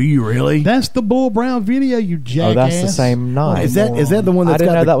Florence. do you really? That's the Bull Brown video, you jackass. Oh, that's the same night. Is that the one I that's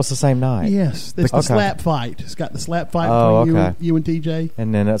didn't got know the, that was the same night. Yes, it's the Okay. slap fight. It's got the slap fight Oh, between okay. you and TJ.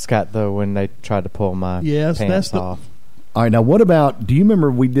 And then it's got the when they tried to pull my Yes, pants that's the- off. All right. Now, what about? Do you remember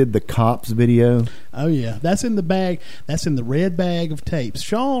we did the cops video? Oh yeah, that's in the bag. That's in the red bag of tapes.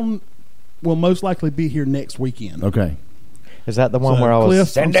 Sean will most likely be here next weekend. Okay. Is that the one So, where I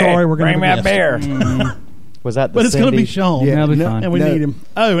was? Cliff, I'm sorry, we're going to bring me a beer. Mm-hmm. Was that the But it's going to be Cindy? Sean. Yeah, That'll be no, fine. And we no. need him.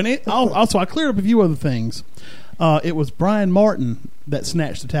 Oh, and also I cleared up a few other things. It was Brian Martin that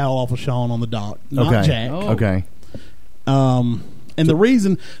snatched the towel off of Sean on the dock, not Okay. Jack. Oh. Okay. And the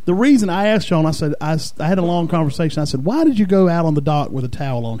reason I asked Sean, I said I had a long conversation. I said, "Why did you go out on the dock with a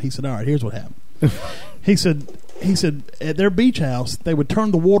towel on?" He said, "All right, here's what happened." he said at their beach house they would turn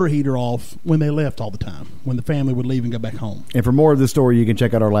the water heater off when they left all the time, when the family would leave and go back home. And for more of this story, you can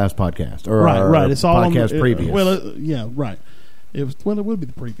check out our last podcast or our Right. It's all on podcast the, previous. yeah, right. It would be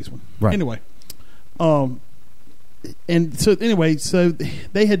the previous one. Right. Anyway, and so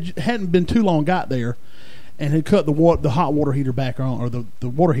they hadn't been too long got there, and had cut the hot water heater back on, or the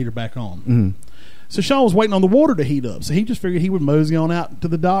water heater back on. Mm-hmm. So Sean was waiting on the water to heat up. So he just figured he would mosey on out to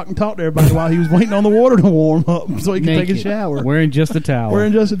the dock and talk to everybody while he was waiting on the water to warm up so he could take a Naked. shower. Wearing just a towel.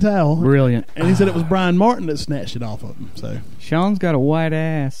 Wearing just a towel. Brilliant. And he said it was Brian Martin that snatched it off of him. So Sean's got a white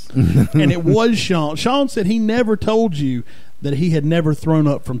ass. and it was Sean. Sean said he never told you that he had never thrown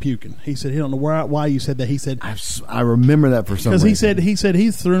up from puking. He said he don't know why you said that. He said I remember that for some reason. Because he said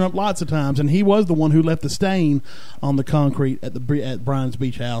he's thrown up lots of times, and he was the one who left the stain on the concrete at Brian's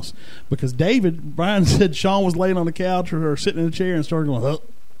beach house. Because Brian said Sean was laying on the couch or sitting in a chair and started going,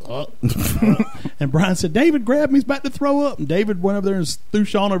 and Brian said, David grabbed me, he's about to throw up. And David went over there and threw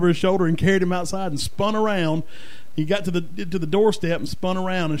Sean over his shoulder and carried him outside and spun around. He got to the doorstep and spun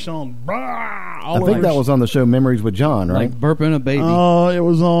around, and Sean, I think that was on the show Memories with John, right? Like burping a baby. Oh, it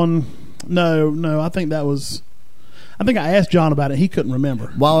was on. No, I think that was. I think I asked John about it. He couldn't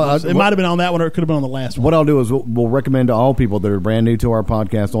remember. Well, it might have been on that one, or it could have been on the last one. What I'll do is we'll recommend to all people that are brand new to our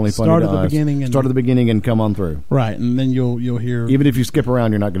podcast, Only Funny to Us, start at the beginning and come on through. Right, and then you'll hear. Even if you skip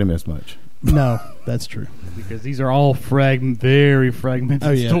around, you're not going to miss much. No, that's true. Because these are all very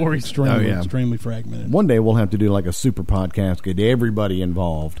fragmented stories. Extremely fragmented. One day we'll have to do like a super podcast, get everybody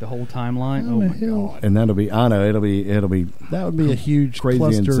involved. The whole timeline. Oh my God! And that'll be. I know it'll be. That would be a huge crazy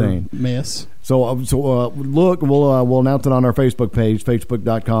cluster insane mess. So look, we'll announce it on our Facebook page,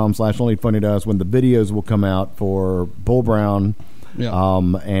 facebook.com/onlyfunnytous, when the videos will come out for Bull Brown,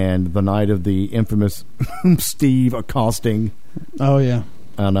 and the night of the infamous Steve accosting. Oh yeah,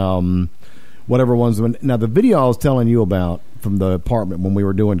 and whatever ones. Now the video I was telling you about from the apartment when we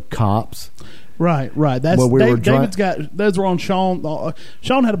were doing Cops. Right. That's David's got. Those were on Sean.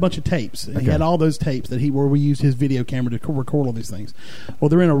 Sean had a bunch of tapes. Okay. He had all those tapes where we used his video camera to record all these things. Well,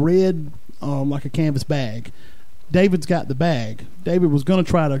 they're in a red, like a canvas bag. David's got the bag. David was going to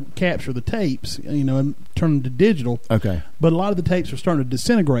try to capture the tapes, and turn them to digital. Okay. But a lot of the tapes are starting to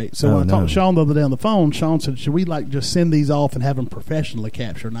disintegrate. So when I talked to Sean the other day on the phone, Sean said, "Should we just send these off and have them professionally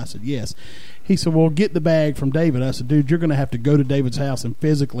captured?" And I said, "Yes." He said, "Well, get the bag from David." I said, "Dude, you're going to have to go to David's house and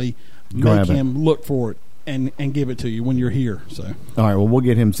physically make him look for it and give it to you when you're here." So, all right. Well, we'll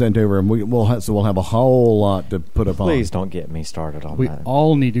get him sent over, and we'll have a whole lot to put up on. Please don't get me started on that. We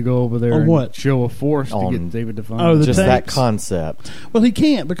all need to go over there and show a force to get David to find. Oh, just tapes. That concept. Well, he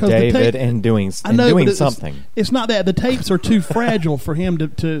can't because David the and doing something. It's not that the tapes are too fragile for him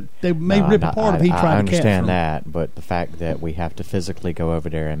to. They may rip apart if he tried to capture them. I understand that, but the fact that we have to physically go over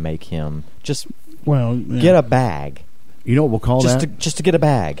there and make him just get a bag. You know what we'll call that? Just to get a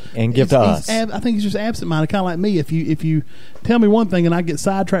bag and give to us. I think he's just absent-minded, kind of like me. If you tell me one thing and I get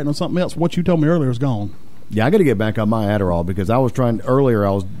sidetracked on something else, what you told me earlier is gone. Yeah, I got to get back on my Adderall because I was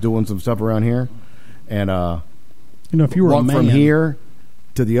doing some stuff around here, and if you were a man, from here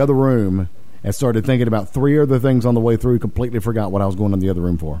to the other room and started thinking about 3 other things on the way through. Completely forgot what I was going in the other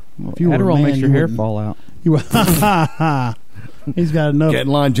room for. Well, if you Adderall makes your hair fall out. He's got enough. Get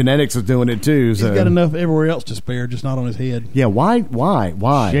Line Genetics is doing it too. So. He's got enough everywhere else to spare, just not on his head. Yeah, why?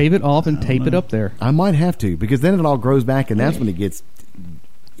 Shave it off and tape it up there. I might have to because then it all grows back, and that's when it gets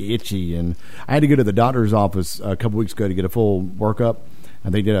itchy. And I had to go to the doctor's office a couple weeks ago to get a full workup,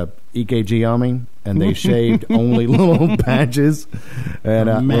 and they did a EKG on me, and they shaved only little patches. And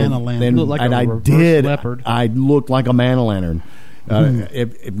leopard. I looked like a man-o'-lantern.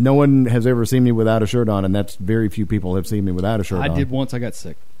 If no one has ever seen me without a shirt on, and that's very few people have seen me without a shirt on. I did once. I got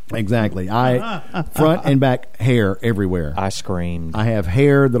sick. Exactly. Front and back hair everywhere. I screamed. I have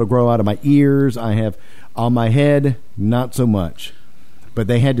hair that'll grow out of my ears. I have on my head, not so much. But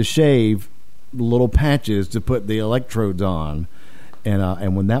they had to shave little patches to put the electrodes on.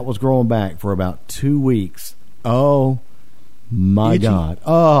 And when that was growing back for about 2 weeks, my itchy. God.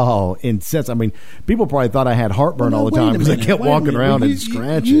 Oh, incensed. I mean, people probably thought I had heartburn all the time because I kept walking around and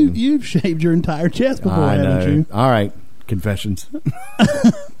scratching. You've shaved your entire chest before, haven't you? All right. Confessions.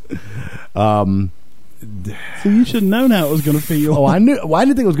 So you should have known how it was going to feel. Oh, I knew. Well, I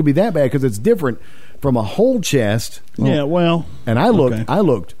didn't think it was going to be that bad because it's different from a whole chest. Yeah, well. And I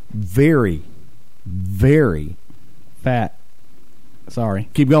looked very, very fat. Sorry.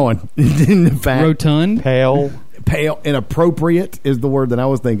 Keep going. Fat. Rotund. Pale. Inappropriate is the word that I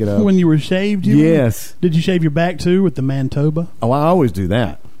was thinking of. When you were shaved? Yes. Did you shave your back too with the Manitoba? Oh, I always do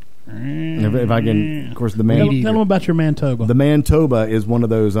that. If I can, of course, tell them about your Manitoba. The Manitoba is one of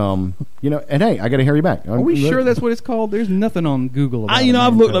those, and hey, I got to hear you back. Are we sure that's what it's called? There's nothing on Google about it.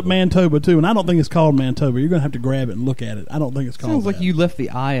 I've looked up Manitoba too, and I don't think it's called Manitoba. You're going to have to grab it and look at it. I don't think it's called Sounds like you left the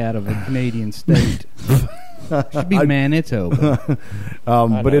I out of a Canadian state. Should be Manitoba.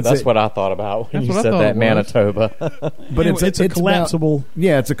 That's what I thought about when you said that, Manitoba. But it's a collapsible.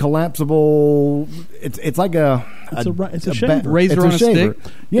 It's a collapsible. It's like it's a shaver. Razor on a stick.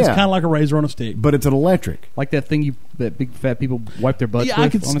 Yeah, it's kind of like a razor on a stick, but it's an electric. Like that thing that big fat people wipe their butts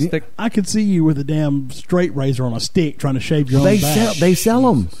with on a stick. I could see you with a damn straight razor on a stick trying to shave your own back. They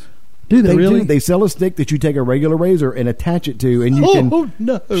sell them. Do they really? do. They sell a stick that you take a regular razor and attach it to, and you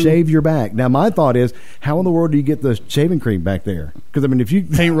can shave your back. Now, my thought is, how in the world do you get the shaving cream back there? Because, I mean, if you...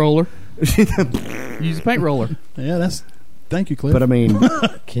 Paint roller. Use a paint roller. Yeah, that's... Thank you, Cliff. But, I mean...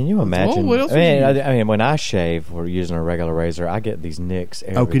 Can you imagine? What else I mean, when I shave or using a regular razor, I get these nicks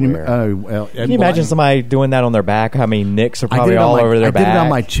everywhere. Can you imagine somebody doing that on their back? How many nicks are probably all over their back? I did it on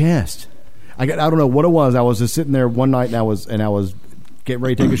my chest. I don't know what it was. I was just sitting there one night, and I was getting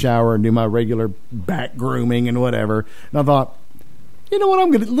ready to take a shower and do my regular back grooming and whatever. And I thought, you know what,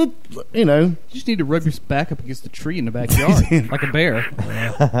 I'm going to, You just need to rub your back up against the tree in the backyard, like a bear.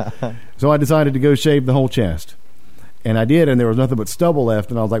 So I decided to go shave the whole chest. And I did, and there was nothing but stubble left.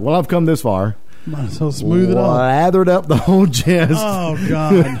 And I was like, well, I've come this far. Might as well smooth it off. Lathered up the whole chest. Oh,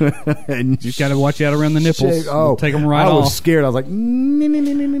 God. And You just got to watch out around the nipples. Take them right I off. was scared. I was like,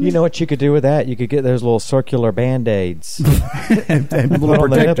 You know what you could do with that? You could get those little circular Band-Aids. and little on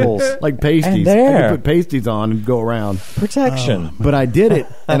the protectors, nipples. like pasties. And there. I could put pasties on and go around. Protection. But I did it,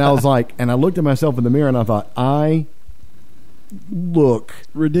 and I was like, and I looked at myself in the mirror, and I thought, I look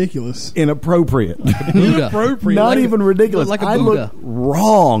Ridiculous. inappropriate. Buddha. Not even ridiculous. Like a I Buddha. look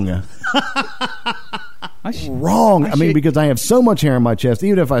wrong. Wrong. I mean, because I have so much hair on my chest.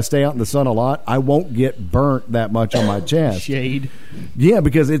 Even if I stay out in the sun a lot, I won't get burnt that much on my chest. Shade. Yeah,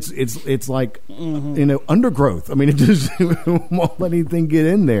 because it's like undergrowth. I mean, it just won't let anything get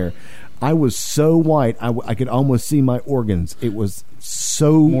in there. I was so white, I could almost see my organs. It was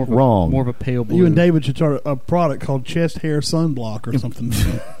so wrong. More of a pale blue. You and David should start a product called chest hair sunblock or something.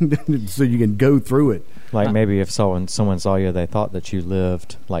 So you can go through it. Like maybe if someone saw you, they thought that you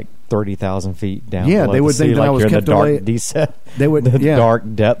lived like 30,000 feet down. Yeah, below they the would sea, think that like I was you're in kept the dark away. They would, the yeah. dark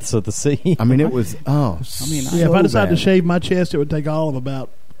depths of the sea. I mean, it was Yeah, if I decided to shave my chest, it would take all of about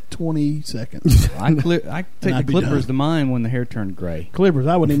 20 seconds. I take the I'd be clippers done. to mine when the hair turned gray. Clippers,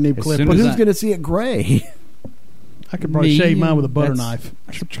 I wouldn't even need As clippers. soon But as who's going to see it gray? I could probably shave mine with a butter knife.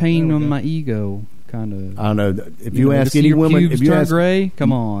 That's a pain on my ego, kind of. I don't know. If you ask see any your woman, pubes if you turn ask gray,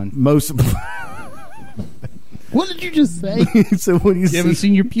 come on. most, What did you just say? so when you You haven't see,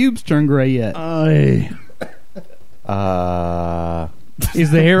 seen your pubes turn gray yet.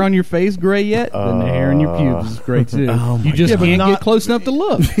 Is the hair on your face gray yet? Then the hair on your pubes is gray too. You just can't get close enough to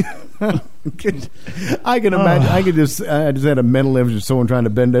look. I can imagine. I just had a mental image of someone trying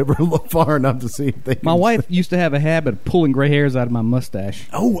to bend over a little far enough to see if they. My wife used to have a habit of pulling gray hairs out of my mustache.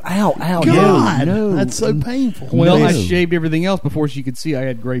 Oh, ow! God, no, that's so painful. Well, No. I shaved everything else before she could see I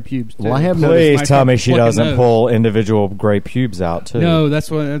had gray pubes too. Well, I have Please My tell me she fucking doesn't nose. pull individual gray pubes out too. No, that's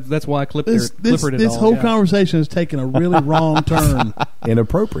why I clippered it This all. whole Yeah. conversation has taken a really wrong turn.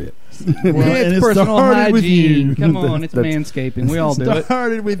 inappropriate. Well, and It's it personal started with hygiene. you. Come on, it's That's- manscaping. We all do it.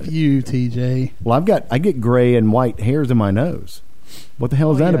 Started with you, TJ. Well, I get gray and white hairs in my nose. What the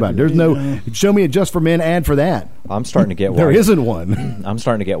hell is that yeah, about? There's no show me a Just for Men ad for that. I'm starting to get There white. isn't one. I'm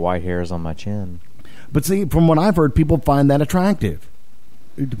starting to get white hairs on my chin. But see, from what I've heard, people find that attractive.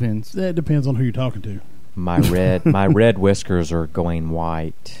 It depends. That depends on who you're talking to. My red whiskers are going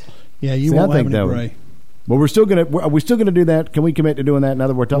white. Yeah, you See, won't I have think any that would- gray. Well, are we still gonna do that? Can we commit to doing that? Now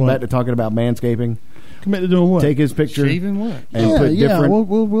that we're What? back to talking about manscaping, Commit to doing what? take his picture Shaving what? and yeah, put yeah. different.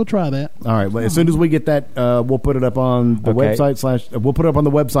 We'll try that. All right. Well, as soon as we get that, we'll put it up on the Okay. website. We'll put it up on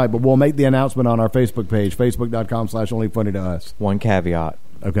the website, but we'll make the announcement on our Facebook page, facebook.com/onlyfunnytous. One caveat: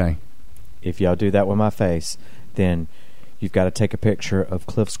 Okay. if y'all do that with my face, then you've got to take a picture of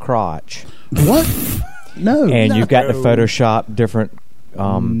Cliff's crotch, What? No. and you've got to Photoshop different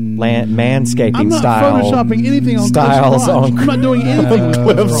manscaping I'm not styles. photoshopping anything on styles Cliff's crotch. on I'm not doing anything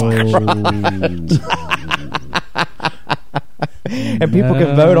Cliff's and people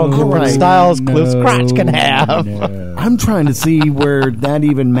can vote on different Right. styles Cliff's crotch can have. I'm trying to see where that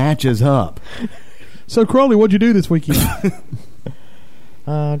even matches up. So, Crowley, what'd you do this weekend?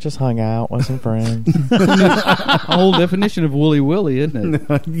 Just hung out with some friends. Whole definition of Wooly Willy, isn't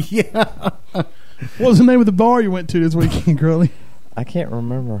it? Yeah. What was the name of the bar you went to this weekend, Crowley? I can't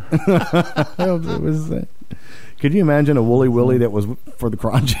remember. Could you imagine a Woolly Willy that was for the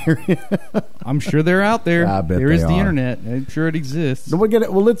crotch area? I'm sure they're out there. I bet There they is the are. internet. I'm sure it exists. We'll get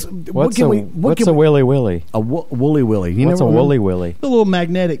it. Well, let's. What's a willy willy? A Woolly Willy. You What's a never woolly remember? willy? The little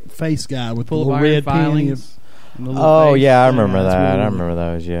magnetic face guy with the Full of little iron red filings. filings. and the little Oh face. yeah, I remember that's that. Willy I Willy. remember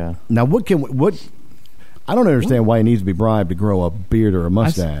those. Yeah. Now, what? I don't understand why he needs to be bribed to grow a beard or a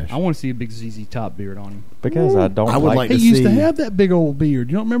mustache. I want to see a big ZZ Top beard on him. Because I don't I would like He to used to see- have that big old beard.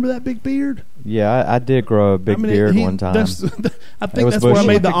 You don't remember that big beard? Yeah, I did grow a big beard one time. I It think was that's where I bushy.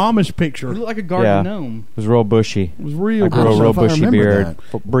 made the Amish He picture. looked like a garden Yeah. gnome. It was real bushy. It was real. I grew don't a know real if I bushy remember beard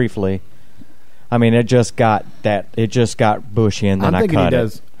that. briefly. I mean, it just got bushy, and then I'm I thinking cut he it.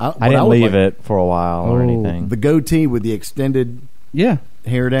 does. I didn't leave it for a while or anything. The goatee with the extended Yeah,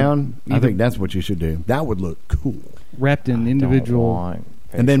 hair down. I Either- think that's what you should do. That would look cool. wrapped in individual.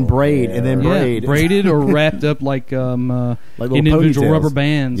 And then braid, and then braid. Braided or wrapped up like little individual ponytails. rubber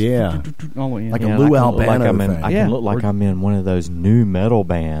bands. Yeah. Oh, yeah. Like a Yeah, Lou I can look Albano like I'm in, thing. I Yeah. can look like I'm in one of those new metal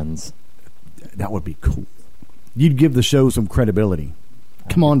bands. That would be cool. You'd give the show some credibility.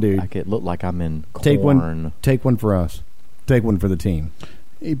 Come on, dude. I could look like I'm in Korn. Take one for us. Take one for the team.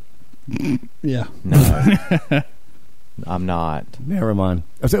 Yeah. No, I'm not. Never mind.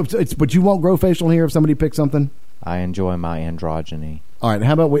 But you won't grow facial hair if somebody picks something? I enjoy my androgyny. All right,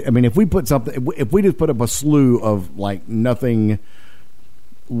 how about if we put something, if we just put up a slew of like nothing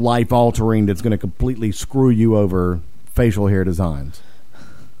life altering that's going to completely screw you over facial hair designs,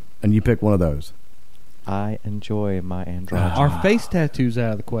 and you pick one of those. I enjoy my androgyny. Are face tattoos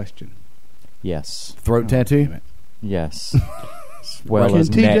out of the question? Yes. Throat tattoo? Damn it. Yes. As well Can as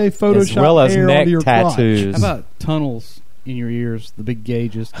TJ neck, Photoshop as well as hair neck onto your crotch? tattoos. How about tunnels in your ears, the big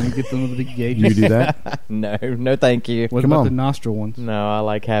gauges? Can you get them with the big gauges? You do that? No, thank you. What Come about on. the nostril ones? No, I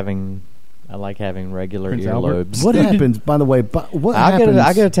like having regular Prince Albert? earlobes. What happens, by the way? What I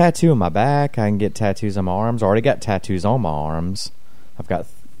happens? get a tattoo on my back. I can get tattoos on my arms. I already got tattoos on my arms. I've got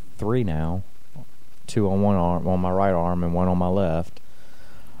 3 now. 2 on one arm, on my right arm, and 1 on my left.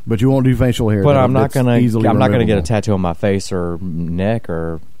 But you won't do facial hair. But though. I'm not That's gonna. easily I'm not gonna get a removable. tattoo on my face or neck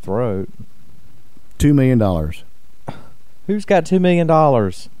or throat. $2 million. Who's got $2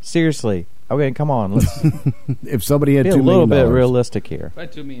 million? Seriously. Okay, come on. Let's If somebody had be $2 a million, little bit realistic here. If I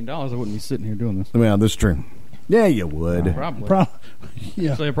had $2 million, I wouldn't be sitting here doing this. Well, that's true. Yeah, you would. Probably.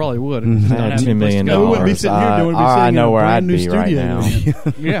 Yeah. So I probably would. If I had $2 million. No, we wouldn't be sitting here doing it. We'd be I sitting in know a where brand I'd new be right studio now.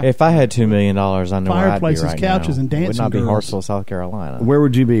 doing Yeah. If I had $2 million, I know where I'd be Fireplaces, right couches, now. and It would dancing not be girls. Hartsville, South Carolina, Where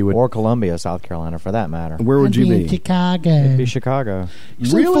would you be? or Columbia, South Carolina, for that matter. Where would you be? Chicago. It'd be Chicago.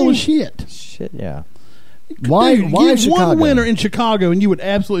 You're so full of shit. Shit, yeah. Why? Dude, Why give Chicago? one winter in Chicago, and you would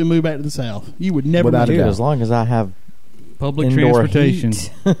absolutely move back to the South. You would never Without a move Dude, doubt. as long as I have Public indoor transportation.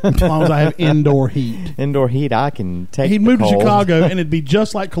 heat. as long as I have indoor heat. Indoor heat, I can take. He'd the move to cold. Chicago, and it'd be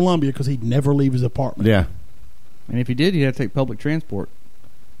just like Columbia because he'd never leave his apartment. Yeah. And if you did, you'd have to take public transport.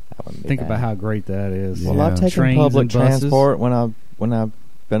 That wouldn't be Think bad. about how great that is. Yeah. Well, I've taken Trains public and buses. transport when I've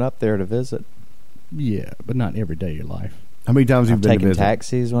been up there to visit. Yeah, but not every day of your life. How many times have I've you been to taken visit?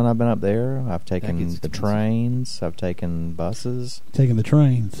 taxis when I've been up there. I've That taken gets the expensive. trains. I've taken buses. Taking the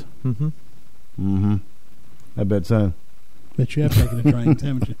trains. Mm-hmm. Mm-hmm. I bet so. Bet you have taken the trains,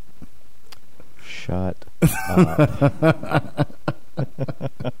 haven't you? Shut up.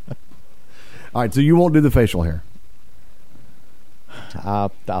 All right, so you won't do the facial hair. I'll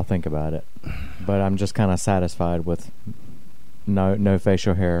think about it, but I'm just kind of satisfied with no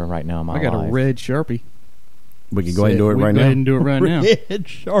facial hair right now in my I got life. a red Sharpie. We can go ahead and do it We right can go ahead now. and do it right now. Red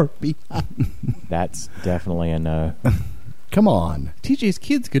Sharpie. That's definitely a no. Come on. TJ's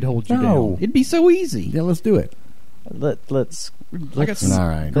kids could hold you No. down. It'd be so easy. Yeah, let's do it. Let's I got some All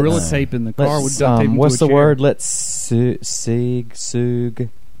right. gorilla Let's- tape in the car. With let's duct tape into what's a the chair. word? Let's seg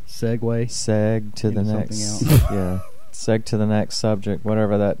Segway. to the Into next something yeah seg to the next subject,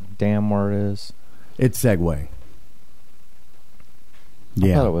 whatever that damn word is. It's segue. I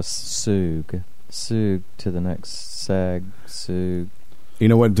Yeah. thought it was sug to the next sug. You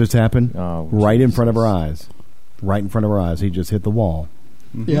know what just happened? Oh, Right in front of Jesus. our eyes. Right in front of our eyes. He just hit the wall.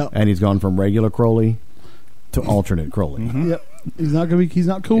 Yep. And he's gone from regular Crowley to alternate Crowley. Mhm. Yep. He's not gonna be. He's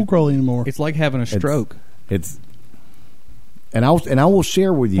not cool Crowley anymore. It's like having a stroke. It's and I will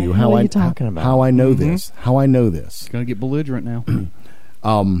share with you The how hell are I you talking about? how I know Mhm. this. How I know this. It's going to get belligerent now.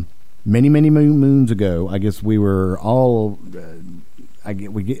 Many moons ago, I guess we were all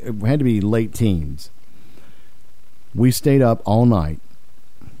we had to be late teens. We stayed up all night.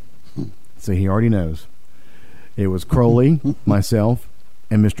 So he already knows. It was Crowley, myself,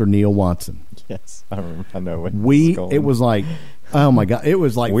 and Mr. Neil Watson. Yes, I know what It was like, oh my God, it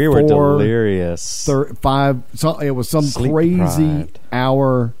was like we were delirious. 5. So it was some Sleep crazy deprived.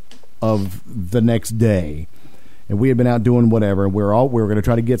 hour of the next day, and we had been out doing whatever. And we were going to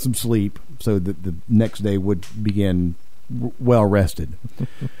try to get some sleep so that the next day would begin well rested.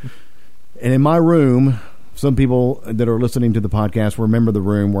 And in my room, some people that are listening to the podcast remember the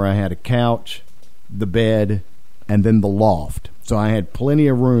room where I had a couch, the bed, and then the loft. So I had plenty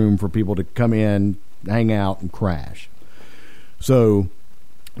of room for people to come in, hang out, and crash. So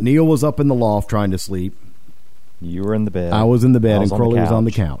Neil was up in the loft trying to sleep. You were in the bed. I was in the bed, I and was on the Crowley was on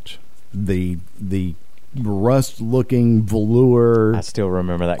the couch. couch. The rust-looking velour, I still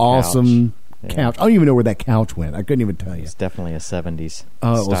remember that awesome Yeah. couch. I don't even know where that couch went. I couldn't even tell you. It's definitely a 70s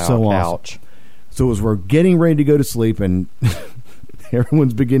Oh, it was style so couch. So as we're getting ready to go to sleep and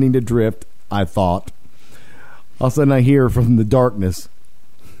everyone's beginning to drift, I thought, all of a sudden I hear from the darkness,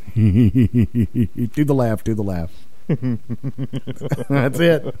 do the laugh. That's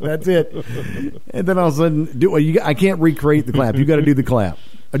it. And then all of a sudden, I can't recreate the clap. You got to do the clap.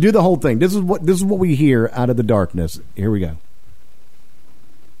 Do the whole thing. This is what we hear out of the darkness. Here we go.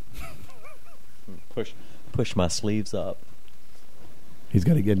 Push my sleeves up. He's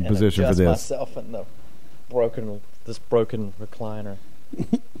got to get in position for this. Myself in the broken recliner.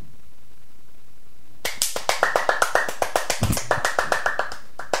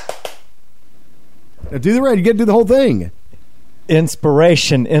 Now do the right. You got to do the whole thing.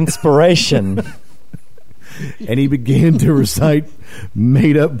 Inspiration. And he began to recite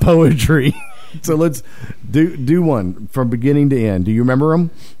made-up poetry. So let's do one from beginning to end. Do you remember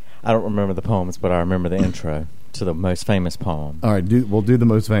them? I don't remember the poems, but I remember the intro to the most famous poem. All right, we'll do the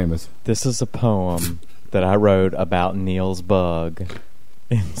most famous. This is a poem that I wrote about Neil's bug.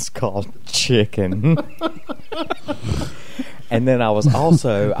 It's called Chicken. And then I was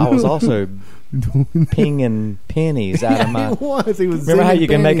also pinging pennies out of my. He was. Remember how you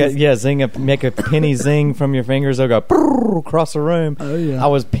can pennies. make a penny zing from your fingers? They'll go across the room. Oh yeah. I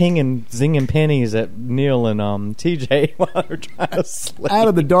was zinging pennies at Neil and TJ while they were trying to sleep. Out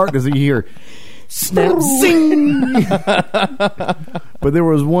of the darkness, you hear snap, zing. But there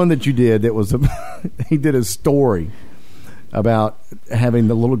was one that you did that was he did a story about having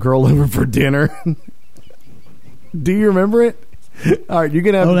the little girl over for dinner. Do you remember it? All right, you're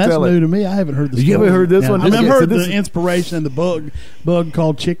gonna have to tell it. That's new to me. I haven't heard this. You haven't heard this one? I mean, I've heard So the inspiration and the bug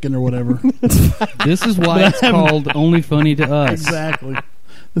called chicken or whatever. This is why it's called Only Funny to Us. Exactly.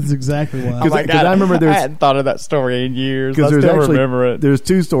 This is exactly why. Because I remember I hadn't thought of that story in years. I there's still actually, remember it. There's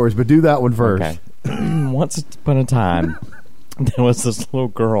two stories, but do that one first. Okay. Once upon a time, there was this little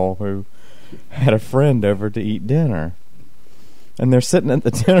girl who had a friend over to eat dinner. And they're sitting at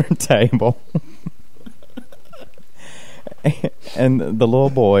the dinner table. And the little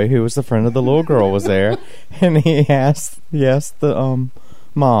boy, who was the friend of the little girl, was there. And he asked the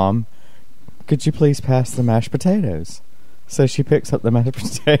mom, could you please pass the mashed potatoes? So she picks up the mashed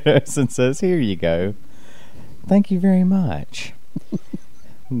potatoes and says, here you go. Thank you very much.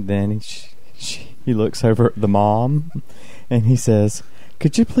 Then he looks over at the mom and he says,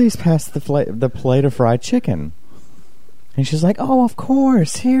 could you please pass the plate of fried chicken? And she's like, oh, of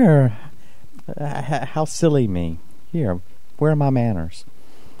course, here. How silly me. Here, where are my manners?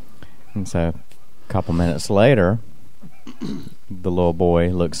 And so a couple minutes later, the little boy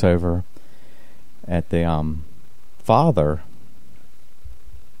looks over at the father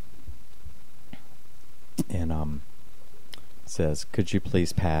and says, could you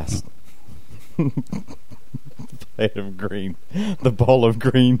please pass the bowl of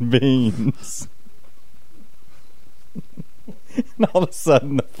green beans? And all of a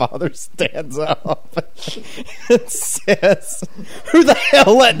sudden the father stands up and says, who the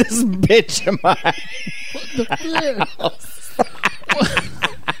hell let this bitch in my house?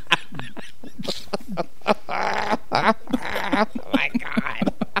 Oh my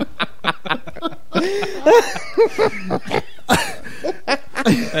God.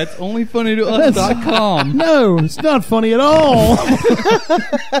 That's onlyfunnytous.com. No, it's not funny at all.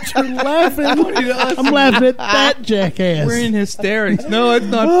 You're laughing. I'm laughing at that jackass. We're in hysterics. No, it's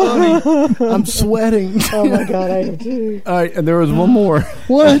not funny. I'm sweating. Oh my God, I am too. All right, and there was one more.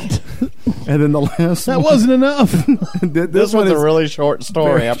 What? And then the last That one. wasn't enough. This one's a really short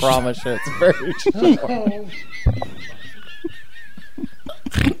story, I promise you. It's very short.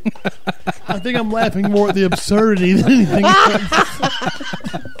 I think I'm laughing more at the absurdity than anything else.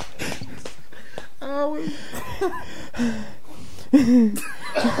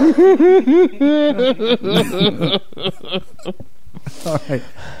 All right.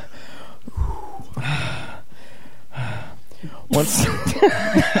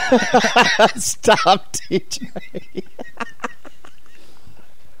 Stop, TJ.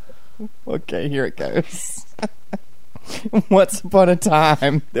 Okay, here it goes. Once upon a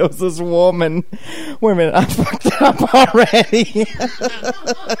time, there was this woman. Wait a minute, I fucked up already.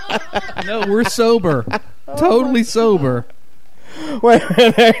 No, we're sober. Totally sober. Wait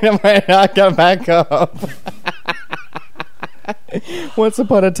a minute, I got back up. Once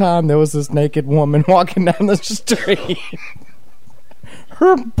upon a time, there was this naked woman walking down the street.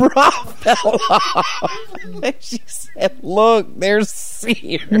 Her bra fell off. And she said, look, there's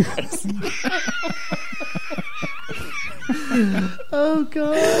Sears. Oh,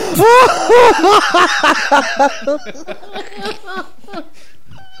 God.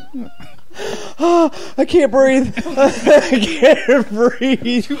 I can't breathe. I can't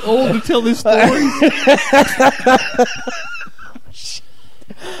breathe. Too old to tell this story.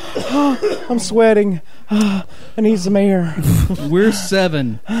 I'm sweating. I need some air. We're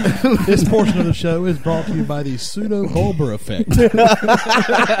 7. This portion of the show is brought to you by the Pseudobulbar effect.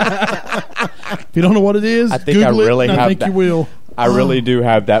 If you don't know what it is, I think Google I really it, and I have think that. you will. I really do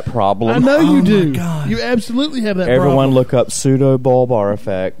have that problem. I know you Oh, do. my God. You absolutely have that Everyone problem. look up pseudobulbar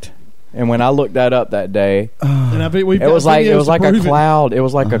effect. And when I looked that up that day, And I think we've it got was like videos to a prove it. cloud. It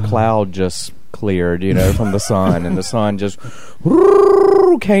was like a cloud just cleared, from the sun, and the sun just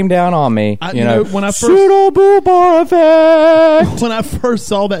came down on me. You know, when I first pseudobulbar effect. when I first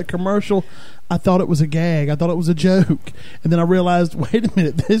saw that commercial, I thought it was a gag. I thought it was a joke. And then I realized, wait a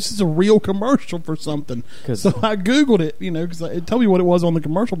minute, this is a real commercial for something. So I Googled it, because it told me what it was on the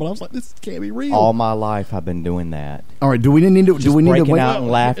commercial, but I was like, this can't be real. All my life, I've been doing that. All right, do we need to Breaking wait? out in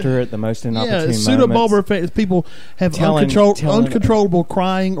laughter at the most inopportune pseudobulbar moments. effect is people have Telling- uncontrollable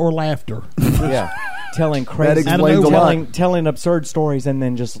crying or laughter. Yeah. Telling crazy, explains a lot. telling absurd stories, and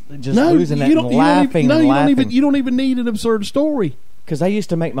then just No, losing it you and don't, laughing you and don't laughing. even you don't even need an absurd story. Because I used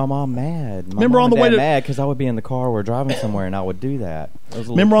to make my mom mad. My Remember mom on the and way Dad to- mad because I would be in the car, we're driving somewhere, and I would do that.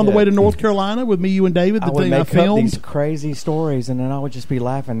 Remember on the way to North Carolina with me, you, and David, I the would thing I make up filmed? these crazy stories, and then I would just be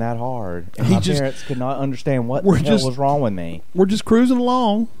laughing that hard. And He my just- parents could not understand what We're the hell just- was wrong with me. We're just cruising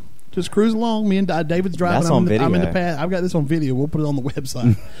along. Me and David's driving. That's on I'm in the video. past. I've got this on video. We'll put it on the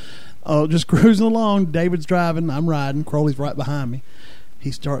website. Just cruising along. David's driving. I'm riding. Crowley's right behind me.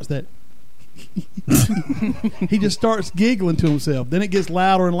 He starts that. He just starts giggling to himself. Then it gets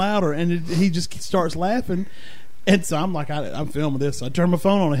louder and louder, and he just starts laughing. And so I'm like, I'm filming this. So I turned my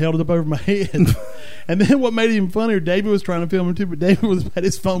phone on and held it up over my head. And then what made it even funnier, David was trying to film him too, but David had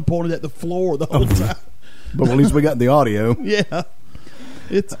his phone pointed at the floor the whole time. But at least we got the audio. Yeah.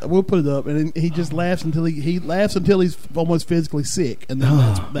 We'll put it up, and he just laughs until he laughs until he's almost physically sick, and then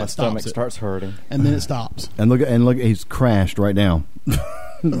My that stomach stops it, starts hurting. and then it stops. And look, he's crashed right now.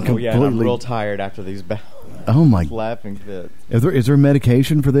 Oh, yeah, and I'm real tired after these Oh my! laughing fits. Is there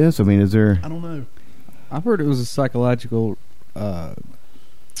medication for this? I mean, is there? I don't know. I've heard it was a psychological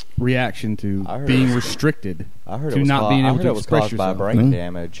reaction to being restricted. I heard to it was not being able to it was express caused by yourself. brain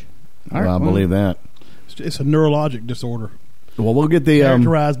damage. All right, I well, believe that. It's a neurologic disorder Well, we'll get the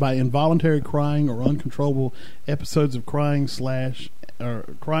characterized by involuntary crying or uncontrollable episodes of crying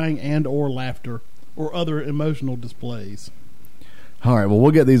and or laughter or other emotional displays. All right, well, we'll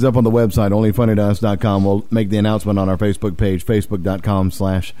get these up on the website, onlyfunnytous.com. We'll make the announcement on our Facebook page,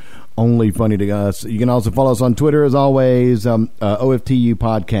 facebook.com/onlyfunnytous. You can also follow us on Twitter, as always, OFTU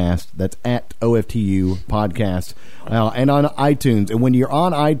Podcast. That's at OFTU Podcast. And on iTunes. And when you're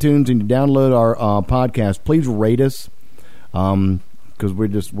on iTunes and you download our podcast, please rate us, because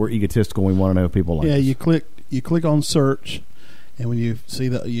we're egotistical. We want to know if people like us. You click on search, and when you see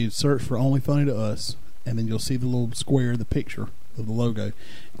that, you search for Only Funny to Us, and then you'll see the little square, the picture of the logo.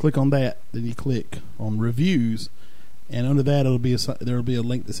 Click on that, then you click on reviews, and under that there'll be a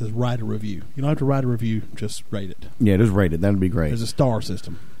link that says write a review. You don't have to write a review, just rate it. Yeah, just rate it. That'd be great. There's a star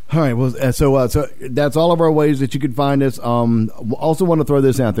system. All right, well, so that's all of our ways that you can find us. Also want to throw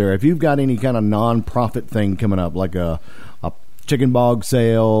this out there. If you've got any kind of non-profit thing coming up, like a chicken bog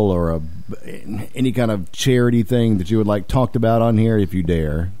sale or any kind of charity thing that you would like talked about on here, if you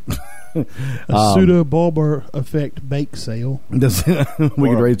dare. A Pseudobulbar effect bake sale. We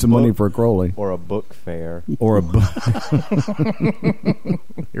could raise some money for a Crowley. Or a book fair. Or a book.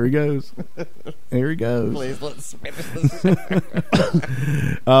 Here he goes. Please, let's finish this. You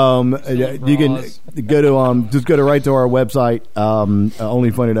can go to just go to right to our website,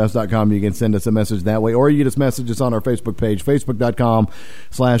 onlyfunnytous.com. You can send us a message that way, or you can just message us on our Facebook page,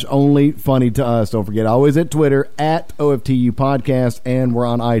 facebook.com/onlyfunnytous. Don't forget, always at Twitter at OFTU Podcast, and we're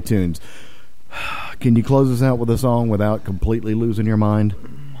on iTunes. Can you close us out with a song without completely losing your mind?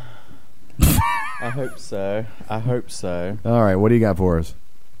 I hope so. All right, what do you got for us?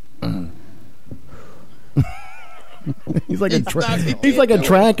 He's like a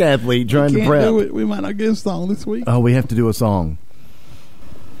track athlete trying to Can't prep. do it. We might not get a song this week. Oh, we have to do a song.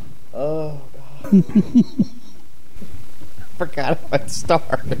 Oh, God. Forgot how it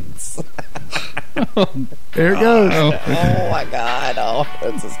starts. There it goes. Oh, my God. Oh,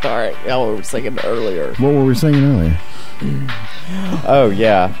 it's a start. Oh, we were singing earlier. What were we singing earlier? Oh,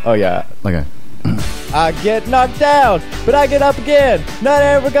 yeah. Okay. I get knocked down, but I get up again. Not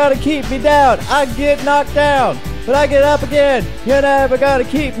ever gonna keep me down. I get knocked down, but I get up again. You're never gonna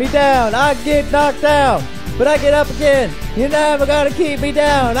keep me down. I get knocked down, but I get up again. You're never gonna keep me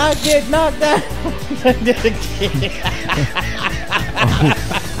down. I get knocked down.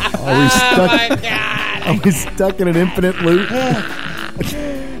 Are we stuck? Are we stuck in an infinite loop?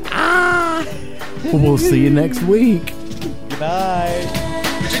 We'll see you next week. Good night.